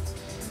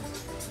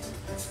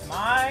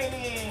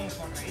 Smiling.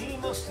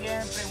 Sonreímos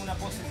siempre en una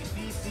pose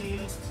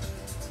difícil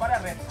para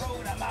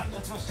reprogramar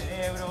nuestro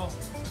cerebro.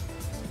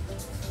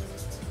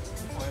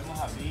 Podemos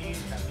abrir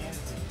también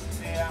si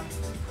desean.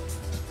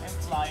 And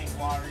flying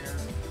warrior.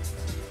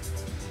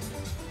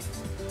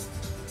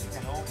 You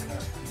can open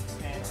or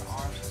extend our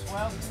arms as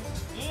well.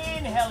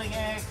 Inhaling,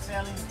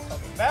 exhaling,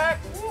 coming back.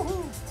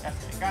 Woohoo.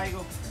 Casi me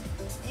caigo.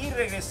 Y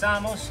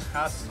regresamos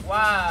a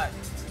squat.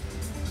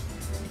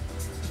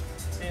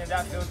 Didn't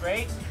that feel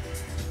great?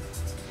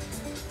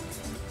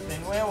 De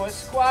nuevo,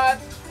 squat,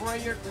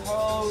 prayer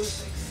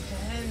pose,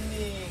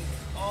 extending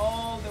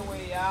all the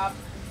way up.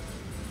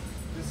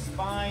 The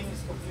spine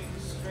is completely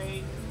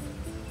straight.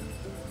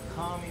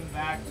 Coming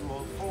back to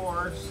all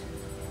fours.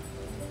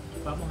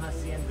 Vamos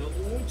haciendo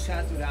un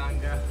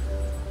chaturanga.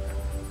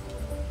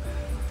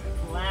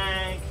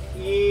 Plank,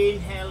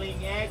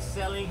 inhaling,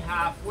 exhaling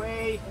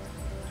halfway.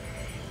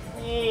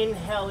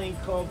 Inhaling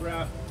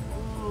cobra.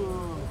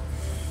 Ooh.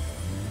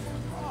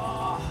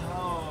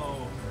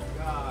 Oh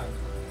God,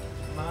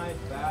 my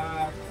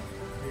back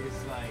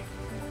is like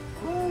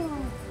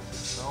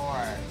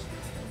sore,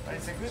 but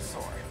it's a good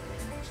sore.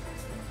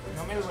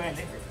 No me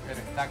duele, pero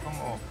está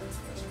como,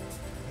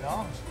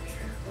 ¿no?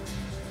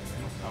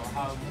 Hemos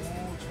trabajado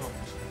mucho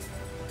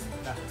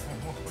los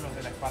músculos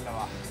de la espalda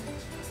baja.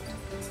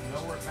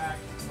 Lower back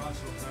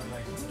muscles are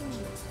like,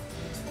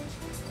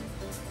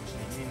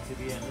 they need to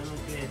be a little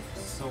bit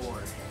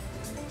sore.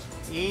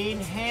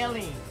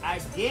 Inhaling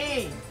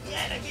again,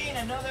 yet again,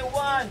 another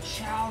one.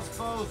 Child's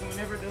pose. We've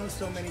never done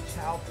so many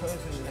child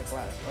poses in the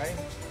class, right?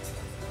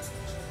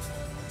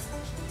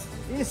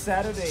 This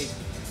Saturday.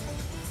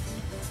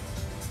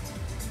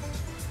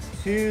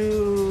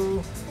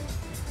 2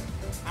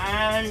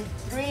 and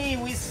 3.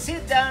 We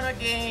sit down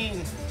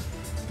again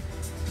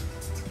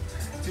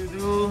to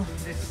do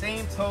the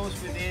same pose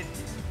we did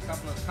a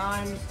couple of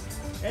times.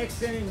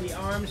 Extending the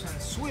arms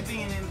and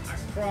sweeping them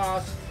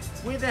across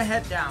with the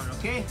head down,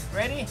 okay?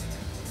 Ready?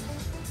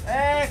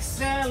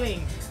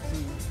 Exhaling,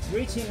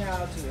 reaching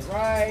out to the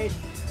right,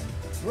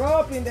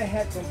 dropping the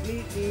head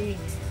completely.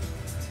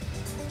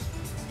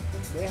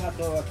 Deja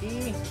todo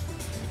aquí.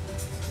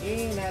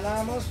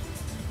 Inhalamos.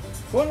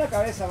 Con la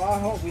cabeza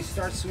abajo, we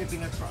start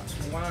sweeping across.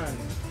 1,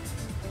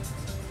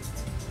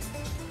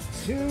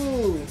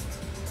 2,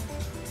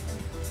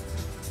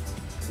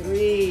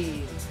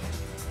 3,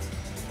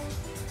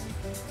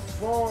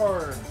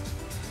 4,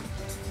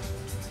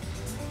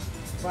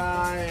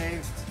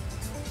 5,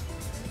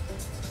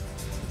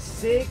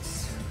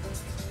 6,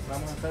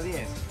 vamos hasta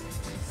 10,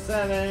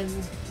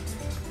 7,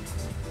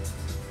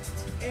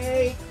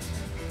 8,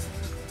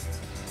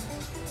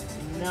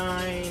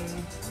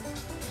 9,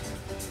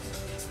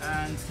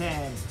 and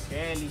 10.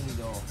 Qué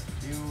lindo.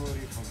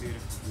 Beautiful,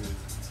 beautiful, beautiful.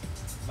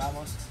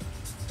 Vamos.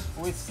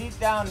 We sit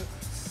down,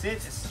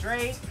 sit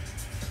straight.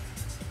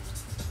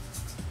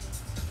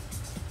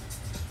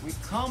 We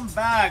come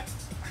back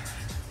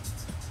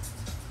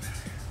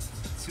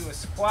to a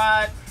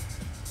squat.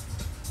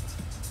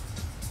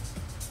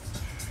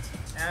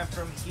 And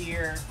from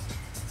here,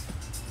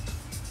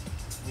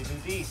 we do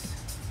this.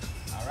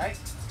 All right,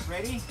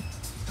 ready?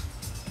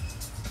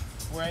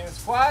 We're in a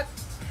squat.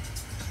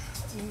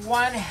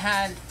 One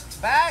hand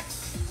back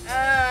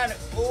and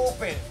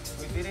open.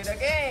 We did it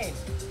again.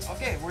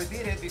 Okay, we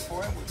did it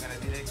before and we're gonna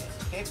do it again.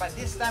 Okay, but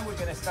this time we're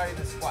gonna start in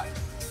the squat.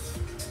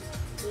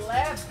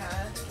 Left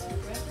hand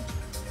open,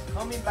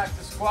 coming back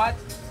to squat.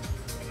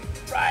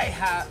 Right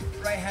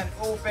hand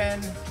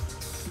open.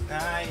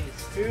 Nice.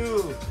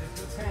 2, let's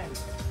do 10.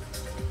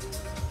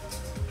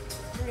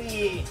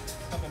 3,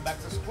 coming back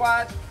to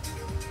squat.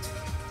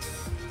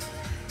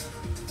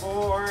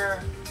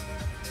 4,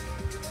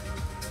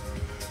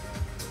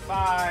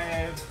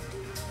 5,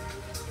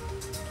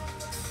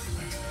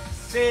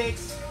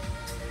 6,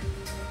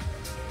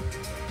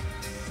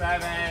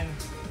 7,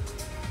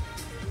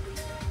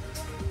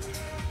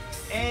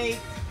 8,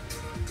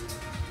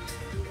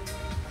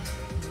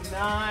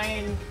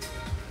 9,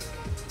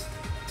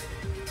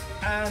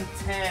 and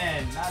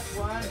 10. Last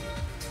one.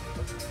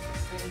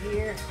 Stay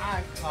here.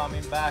 I'm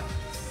coming back.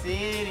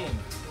 Sitting.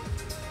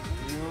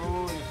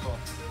 Beautiful.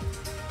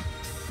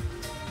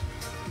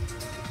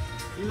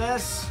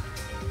 Let's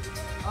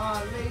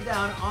lay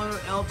down on our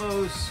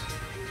elbows.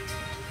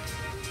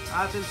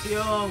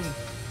 Atención.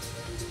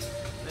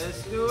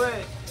 Let's do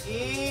it.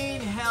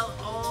 Inhale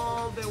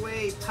all the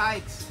way,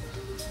 pikes.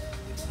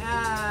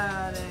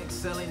 And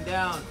exhaling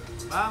down.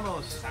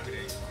 Vamos.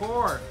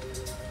 Core.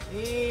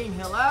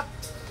 Inhale up.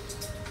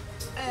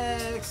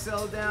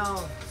 Exhale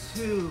down.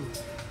 2.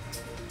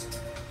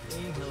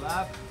 Inhale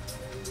up.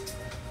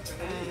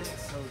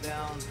 Exhale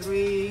down.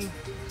 3.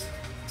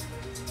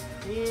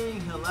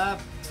 Inhale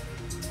up.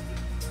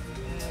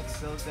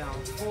 Exhale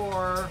down.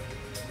 4.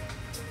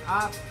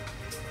 Up.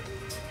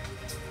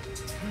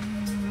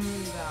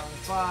 Down.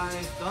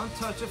 5. Don't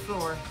touch the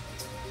floor.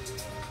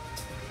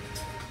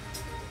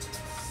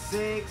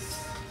 6.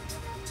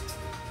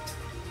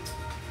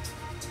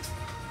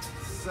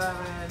 7.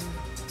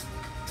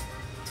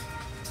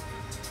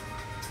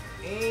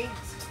 8.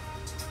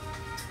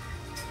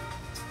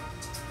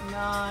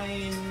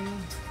 9.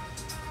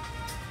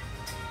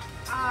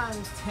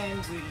 And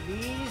 10.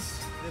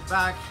 Release the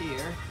back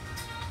here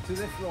to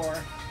the floor.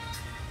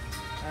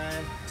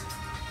 And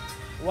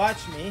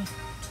watch me.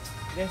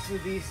 Let's do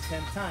this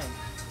 10 times.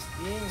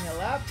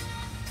 Inhale up.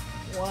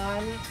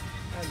 1.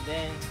 And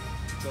then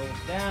go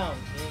down.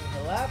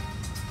 Inhale up.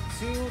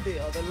 2. The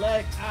other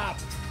leg up.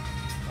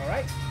 All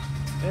right.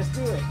 Let's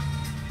do it.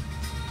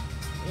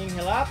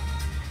 Inhale up.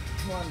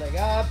 1 leg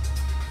up.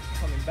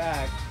 Coming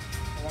back.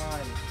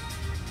 1.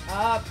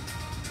 Up.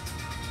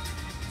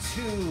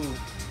 2.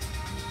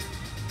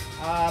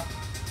 Up.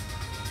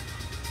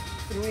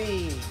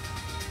 3.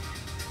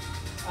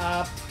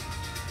 Up.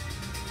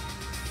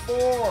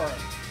 4.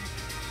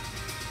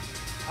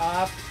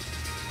 Up.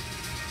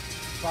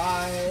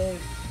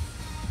 5.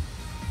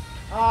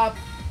 Up.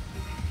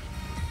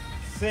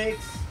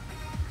 6.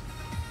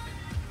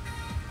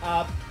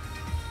 Up.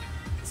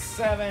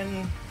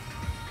 7.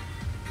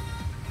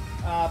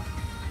 Up.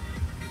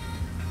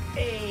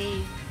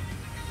 8.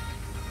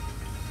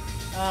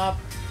 Up.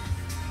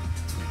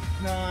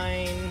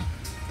 9.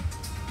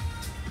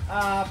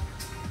 Up.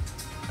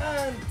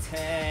 and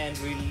 10.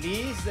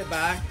 Release the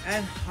back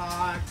and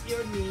hug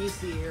your knees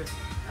here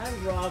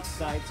and rock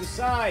side to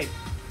side.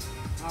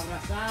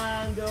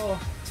 Abrazando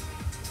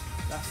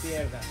las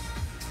piernas.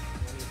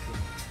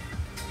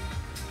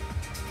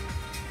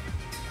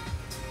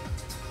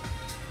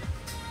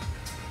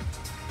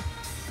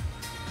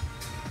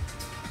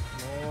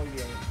 Muy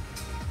bien.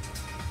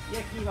 Y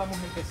aquí vamos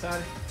a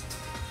empezar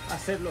a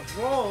hacer los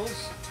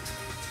rolls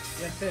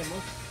que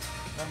hacemos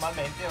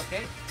normalmente,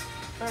 ¿ok?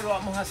 Pero lo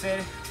vamos a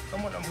hacer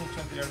como lo hemos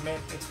hecho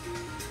anteriormente.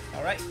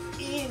 All right,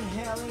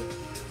 inhaling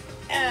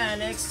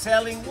and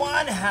exhaling.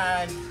 One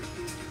hand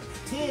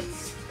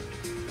hits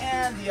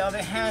and the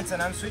other hand,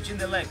 and I'm switching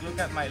the leg. Look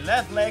at my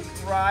left leg,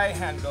 right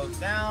hand goes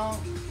down.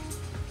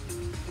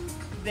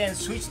 Then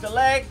switch the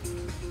leg,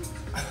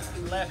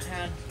 left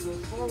hand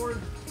goes forward.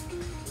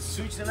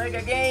 Switch the leg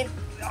again,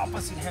 the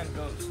opposite hand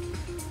goes.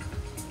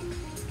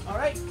 All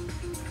right,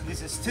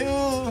 this is 2.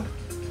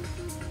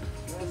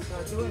 Let's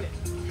start doing it.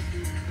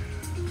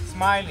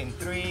 Smiling.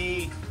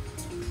 3,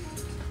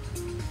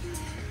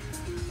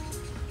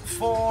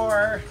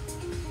 4,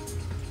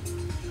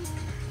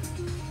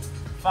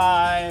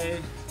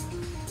 5,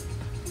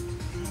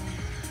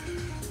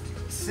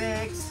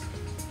 6,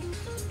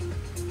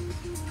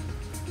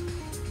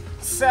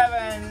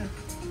 7,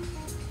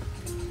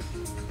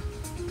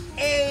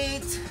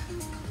 8,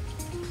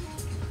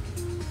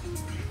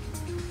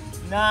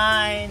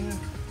 9,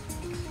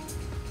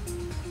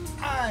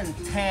 and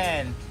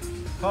 10.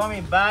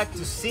 Coming back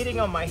to sitting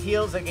on my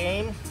heels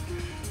again,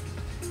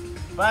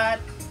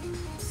 but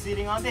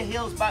sitting on the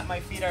heels, but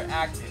my feet are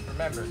active.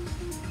 Remember,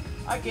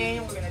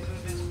 again, we're gonna do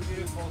this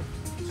beautiful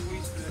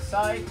squeeze to the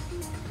side.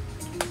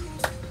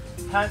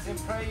 Hands in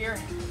prayer.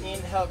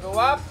 Inhale, go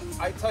up.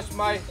 I touch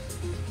my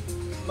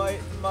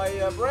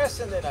breast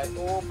and then I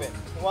open.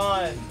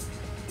 1.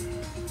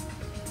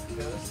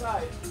 The other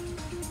side.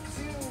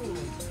 2.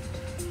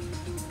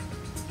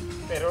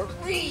 Pero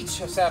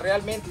reach, o sea,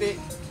 realmente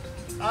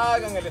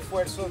hagan el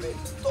esfuerzo de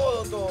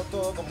todo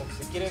como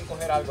si quieren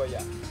coger algo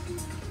allá.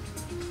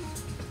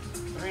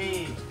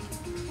 3,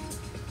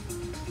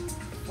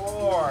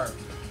 4,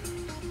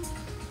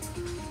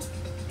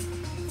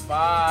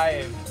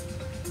 5,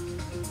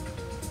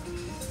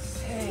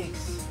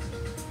 6,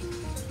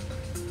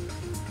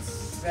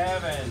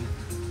 7,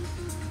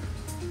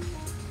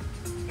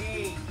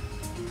 8,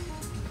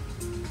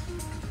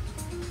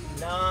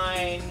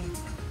 9,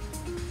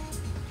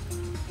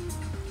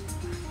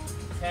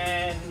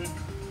 10,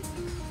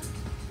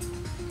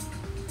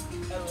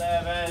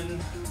 11,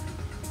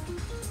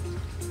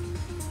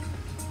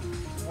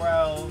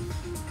 12,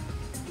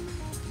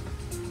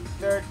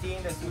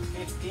 13, let's do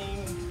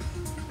 15,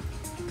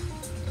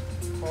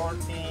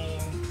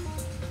 14,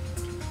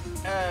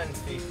 and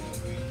 15.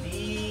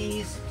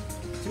 Release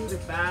to the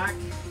back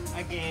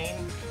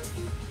again.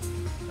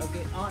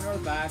 Okay, on our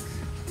backs.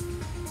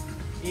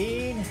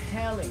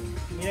 Inhaling.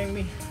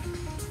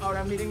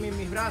 Ahora mírenme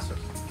mis brazos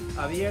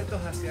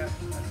abiertos hacia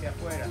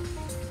afuera.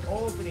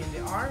 Opening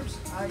the arms.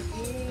 I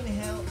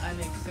inhale and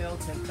exhale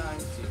 10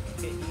 times.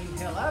 Okay,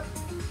 inhale up.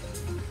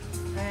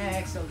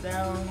 Exhale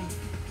down.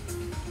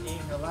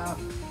 Inhale up.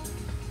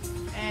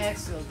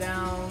 Exhale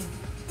down.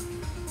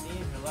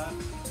 Inhale up.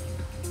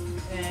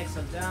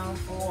 Exhale down.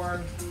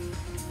 4.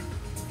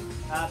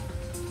 Up.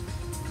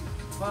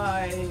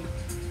 5.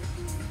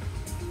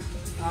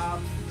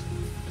 Up.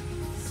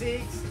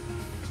 6.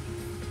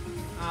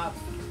 Up.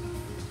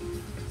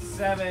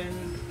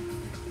 7.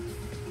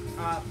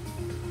 Up.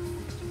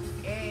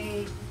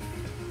 8.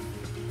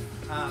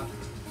 Up.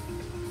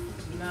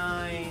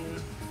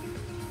 9.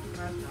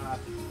 And up.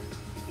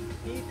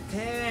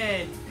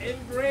 10.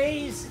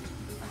 Embrace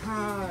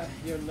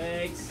your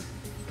legs.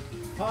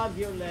 Hug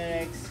your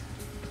legs.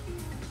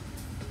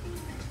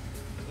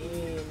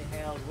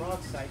 Inhale,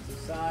 rock side to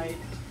side.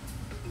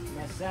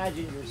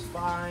 Massaging your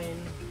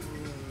spine.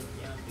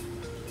 Yeah.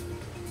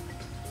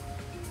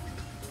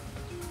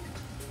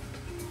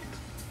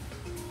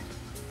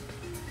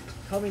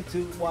 Coming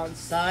to one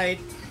side.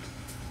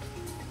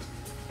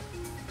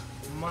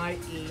 My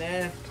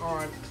left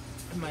arm,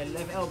 my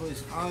left elbow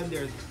is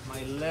under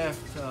my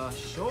left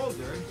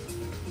shoulder,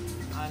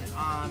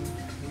 and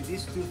with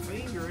these 2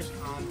 fingers,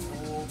 I'm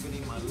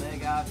opening my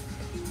leg up.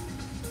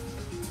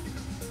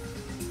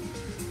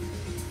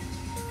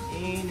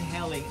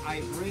 Inhaling,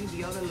 I bring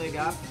the other leg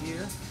up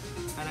here,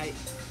 and I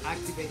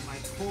activate my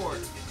core.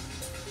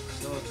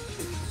 So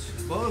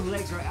both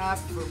legs are up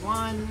for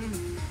 1,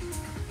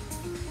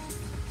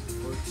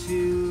 for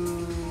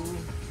 2,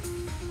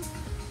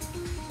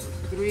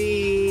 for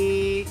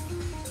 3,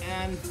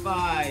 and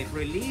 5.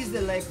 Release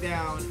the leg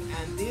down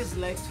and this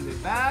leg to the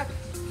back.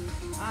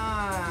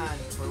 And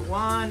for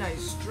 1, I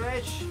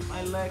stretch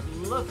my leg,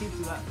 looking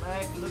to that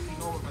leg,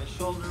 looking over my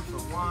shoulder for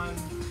 1,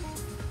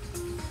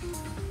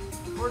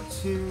 for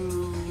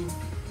 2,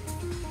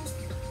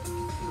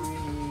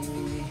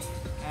 3,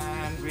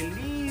 and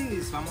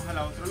release. Vamos al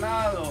otro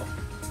lado.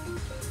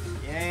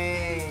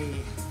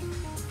 Yay.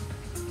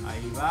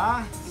 Ahí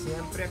va.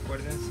 Siempre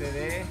acuérdense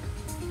de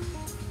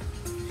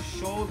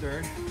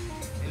shoulder,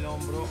 el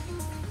hombro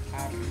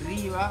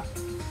arriba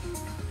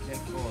del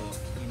codo.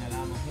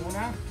 Inhalamos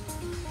 1,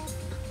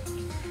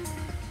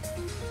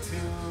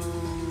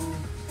 2,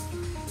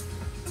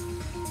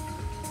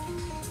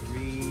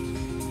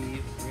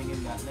 3,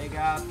 bringing that leg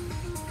up,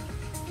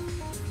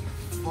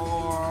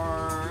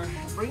 4,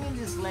 bringing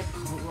this leg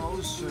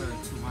closer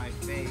to my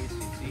face,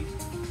 you see,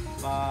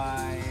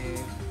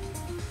 5,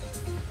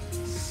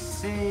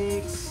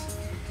 6,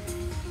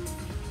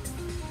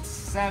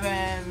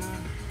 7,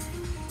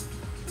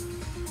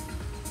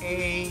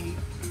 8,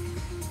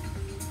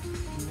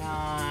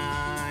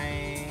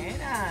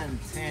 9, and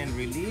 10.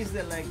 Release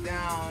the leg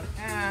down,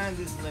 and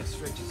this leg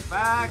stretches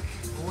back.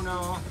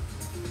 1,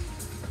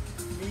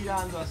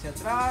 mirando hacia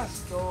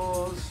atrás.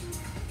 2,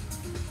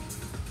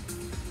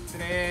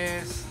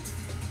 3,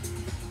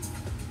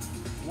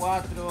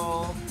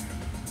 4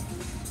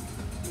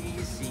 y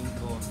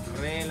 5.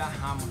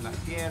 Relajamos las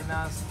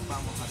piernas.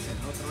 Vamos hacia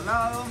el otro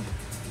lado.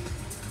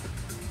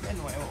 De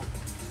nuevo.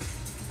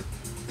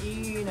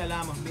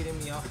 Inhalamos. Miren,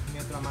 mi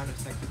otra mano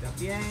está aquí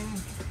también.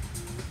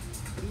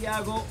 Y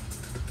hago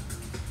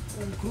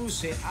un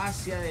cruce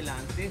hacia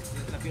adelante.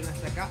 La pierna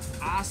está acá.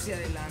 Hacia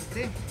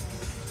adelante.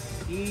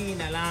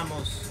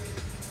 Inhalamos.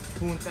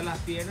 Junta las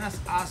piernas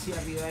hacia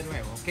arriba de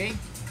nuevo. ¿Ok?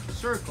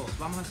 Circles.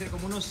 Vamos a hacer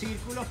como unos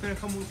círculos, pero es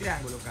como un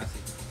triángulo casi.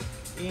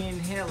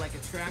 Inhale like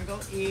a triangle.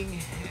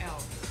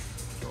 Inhale.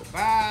 Go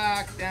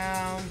back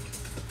down.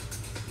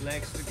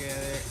 Legs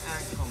together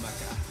and come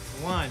back up.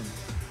 1,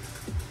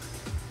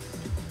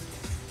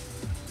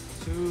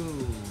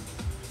 2,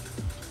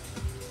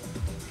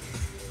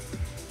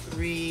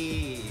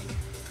 3,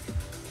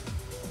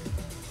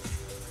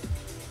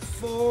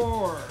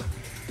 4.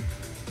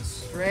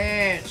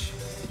 Stretch.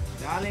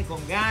 Dale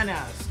con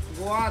ganas.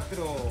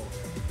 4,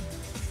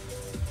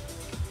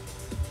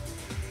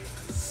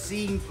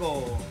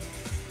 5,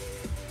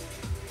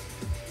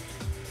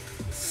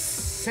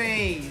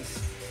 6,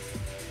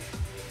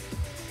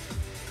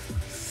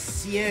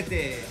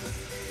 7,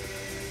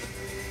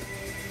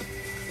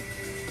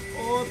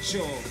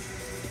 8,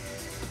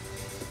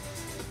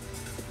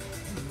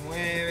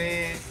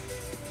 9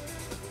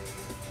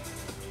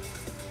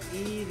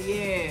 y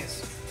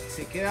 10.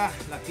 Se queda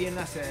la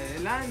pierna hacia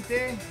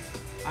adelante.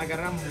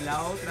 Agarramos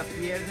la otra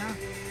pierna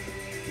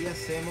y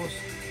hacemos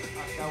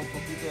acá un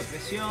poquito de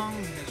presión.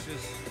 Let's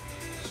just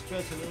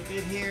stretch a little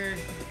bit here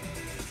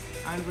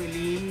and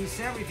release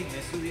everything.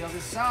 Let's do the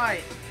other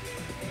side.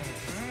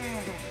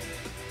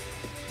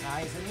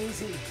 Nice and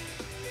easy.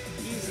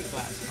 Easy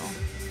class, ¿no?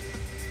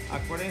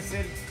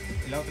 Acuérdense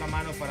la otra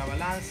mano para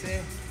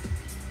balance.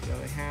 The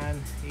other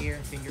hand here,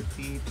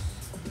 fingertips.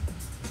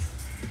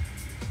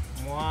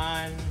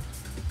 1,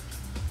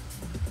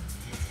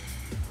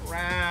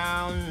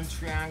 round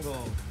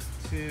triangle.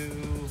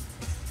 2,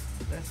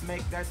 let's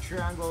make that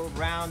triangle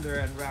rounder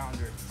and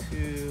rounder.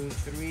 2,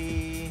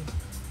 3,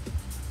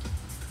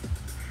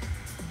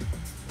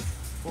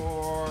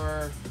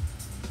 4,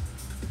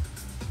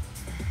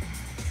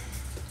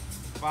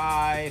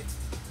 5,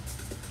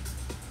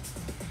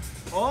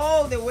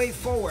 all the way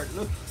forward.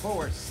 Look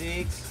forward.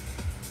 6.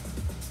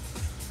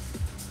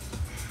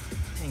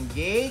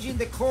 Engage in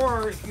the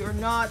core. If you're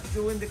not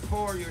doing the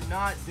core, you're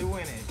not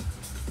doing it.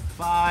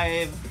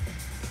 5,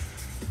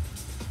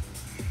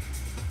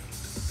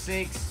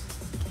 6,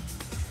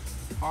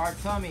 hard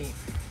tummy.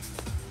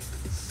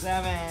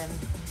 7,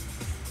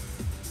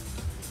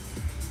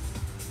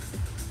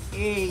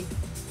 8,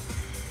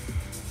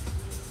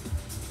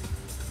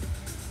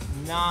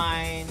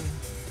 9,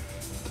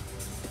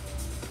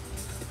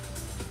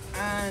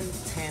 and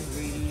 10.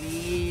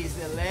 Release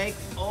the leg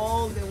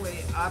all the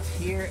way up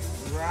here,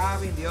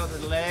 grabbing the other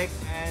leg,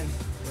 and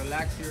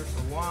relax here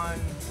for 1,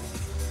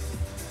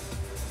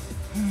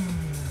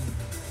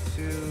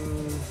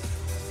 2,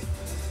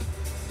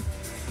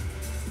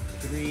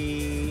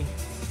 3,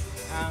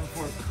 and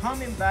for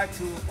coming back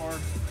to our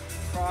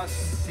cross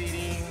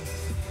seating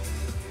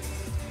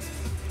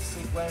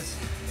sequence.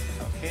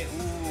 Okay,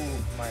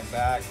 my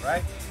back,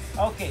 right?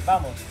 Okay,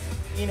 vamos.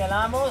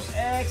 Inhalamos,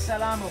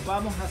 exhalamos.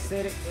 Vamos a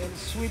hacer el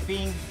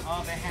sweeping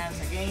of the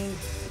hands again.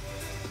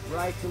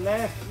 Right to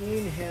left,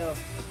 inhale.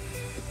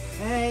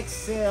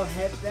 Exhale,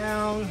 head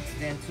down,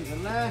 then to the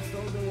left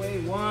all the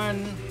way.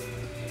 1,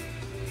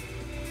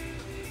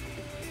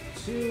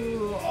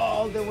 2,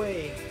 all the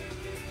way.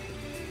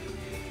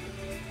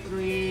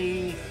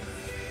 3,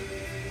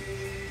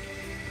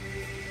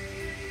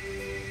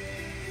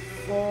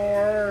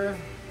 4.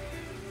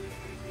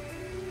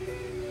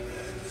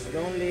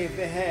 Don't leave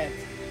the head.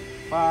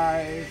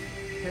 5.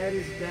 Head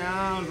is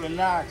down.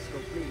 Relax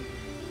completely.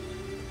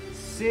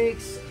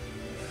 6,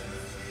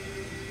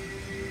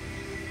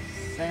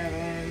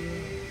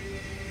 7,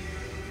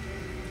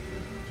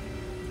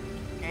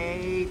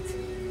 8,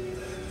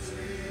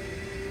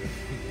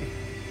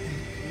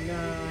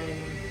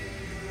 9.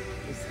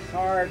 It's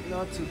hard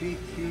not to be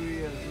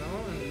curious,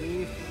 no?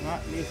 And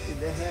not lifting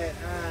the head.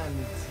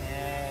 And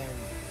 10.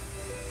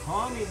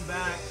 Coming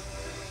back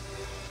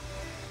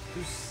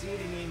to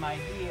sitting in my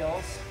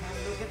heels, and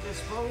look at this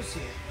pose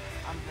here.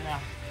 I'm gonna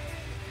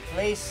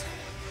place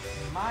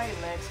my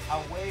legs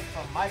away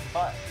from my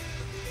butt.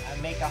 I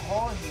make a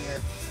hole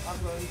here. I'm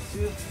going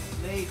to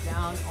lay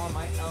down on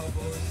my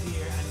elbows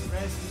here and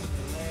resting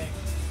the leg,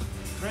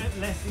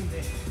 resting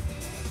the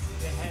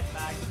head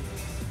back here.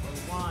 For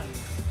 1,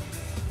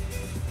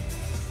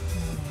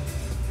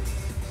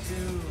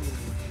 2,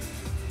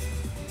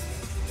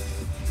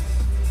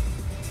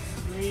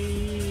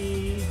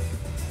 3,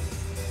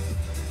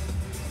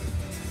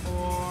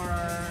 4,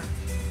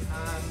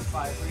 and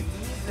 5.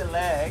 Release the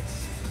legs.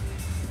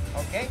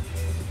 Okay,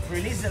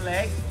 release the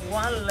leg,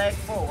 one leg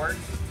forward,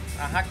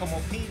 ajá,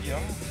 como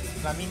pigeon,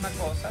 la misma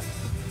cosa.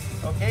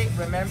 Okay,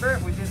 remember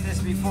we did this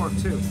before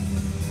too.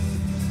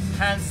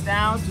 Hands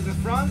down to the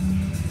front,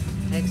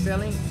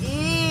 exhaling,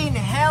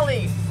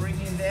 inhaling,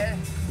 bringing the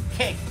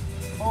kick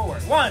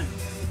forward. 1,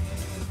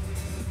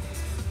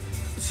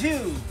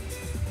 2,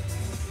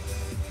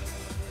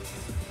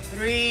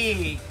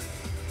 3,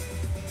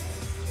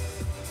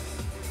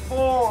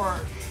 4,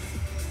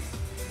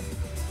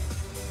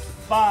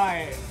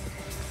 5,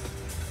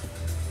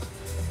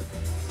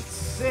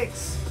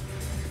 6,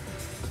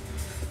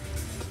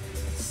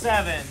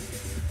 7,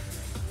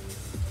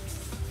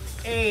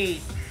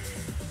 8,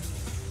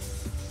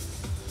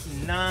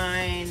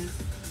 9,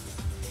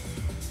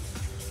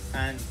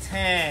 and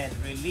 10.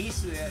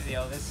 Release to the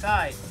other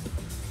side.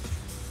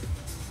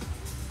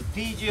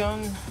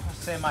 Pigeon,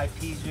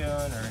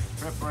 semi-pigeon, or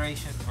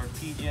preparation for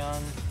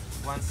pigeon.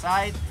 One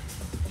side.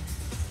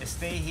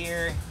 Stay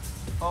here,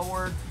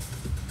 forward.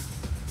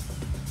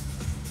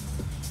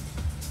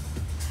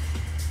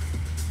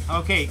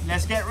 Okay,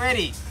 let's get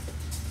ready.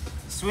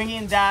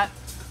 Swinging that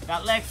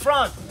leg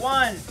front.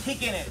 1,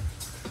 kicking it.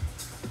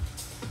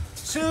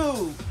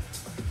 2,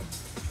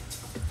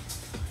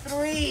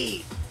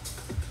 3,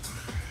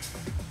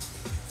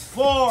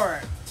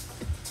 4,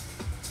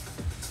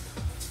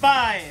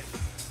 5.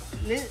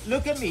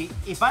 Look at me.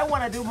 If I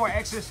want to do more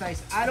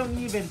exercise, I don't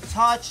even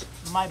touch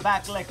my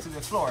back leg to the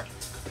floor.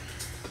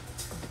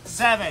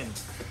 7,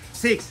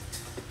 6,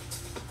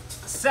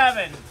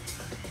 7.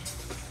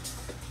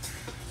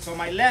 So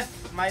my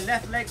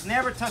left leg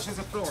never touches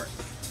the floor.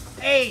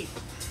 8.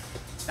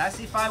 That's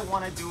if I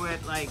want to do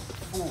it like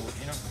full,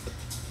 you know.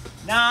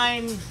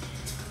 9.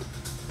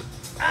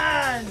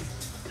 And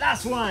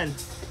last one.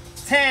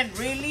 10.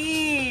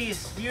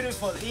 Release.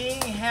 Beautiful.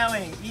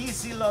 Inhaling.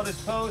 Easy lotus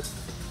pose.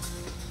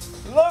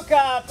 Look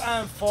up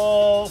and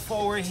fall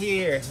forward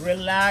here.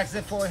 Relax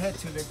the forehead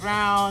to the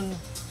ground.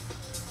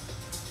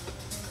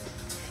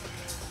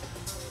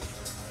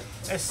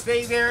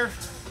 Stay there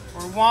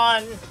for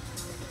 1.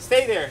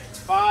 Stay there.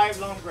 5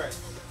 long breaths.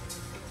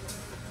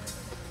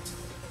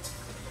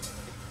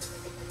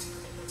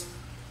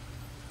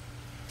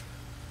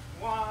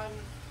 1.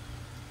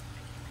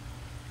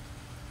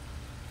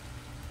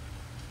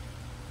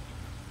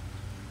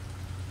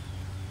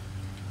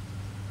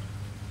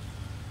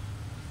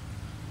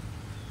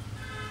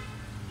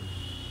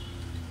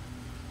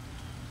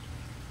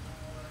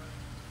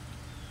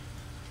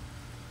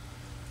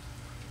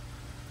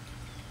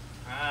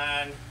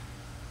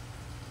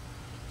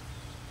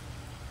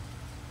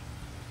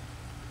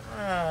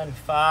 And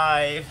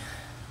 5.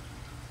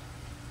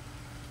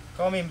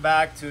 Coming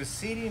back to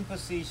sitting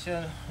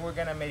position. We're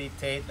gonna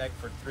meditate like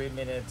for 3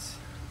 minutes.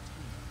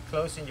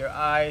 Closing your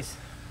eyes.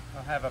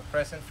 I'll have a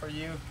present for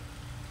you.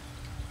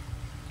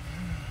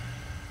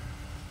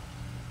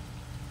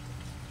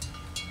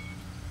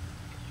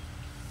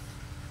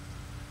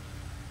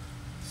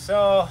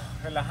 So,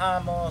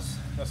 relajamos,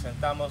 nos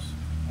sentamos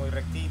muy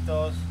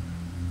rectitos.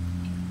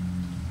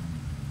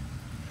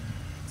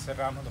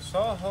 Cerramos los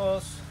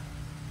ojos.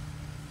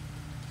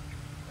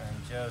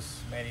 And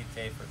just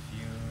meditate for a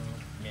few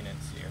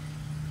minutes here.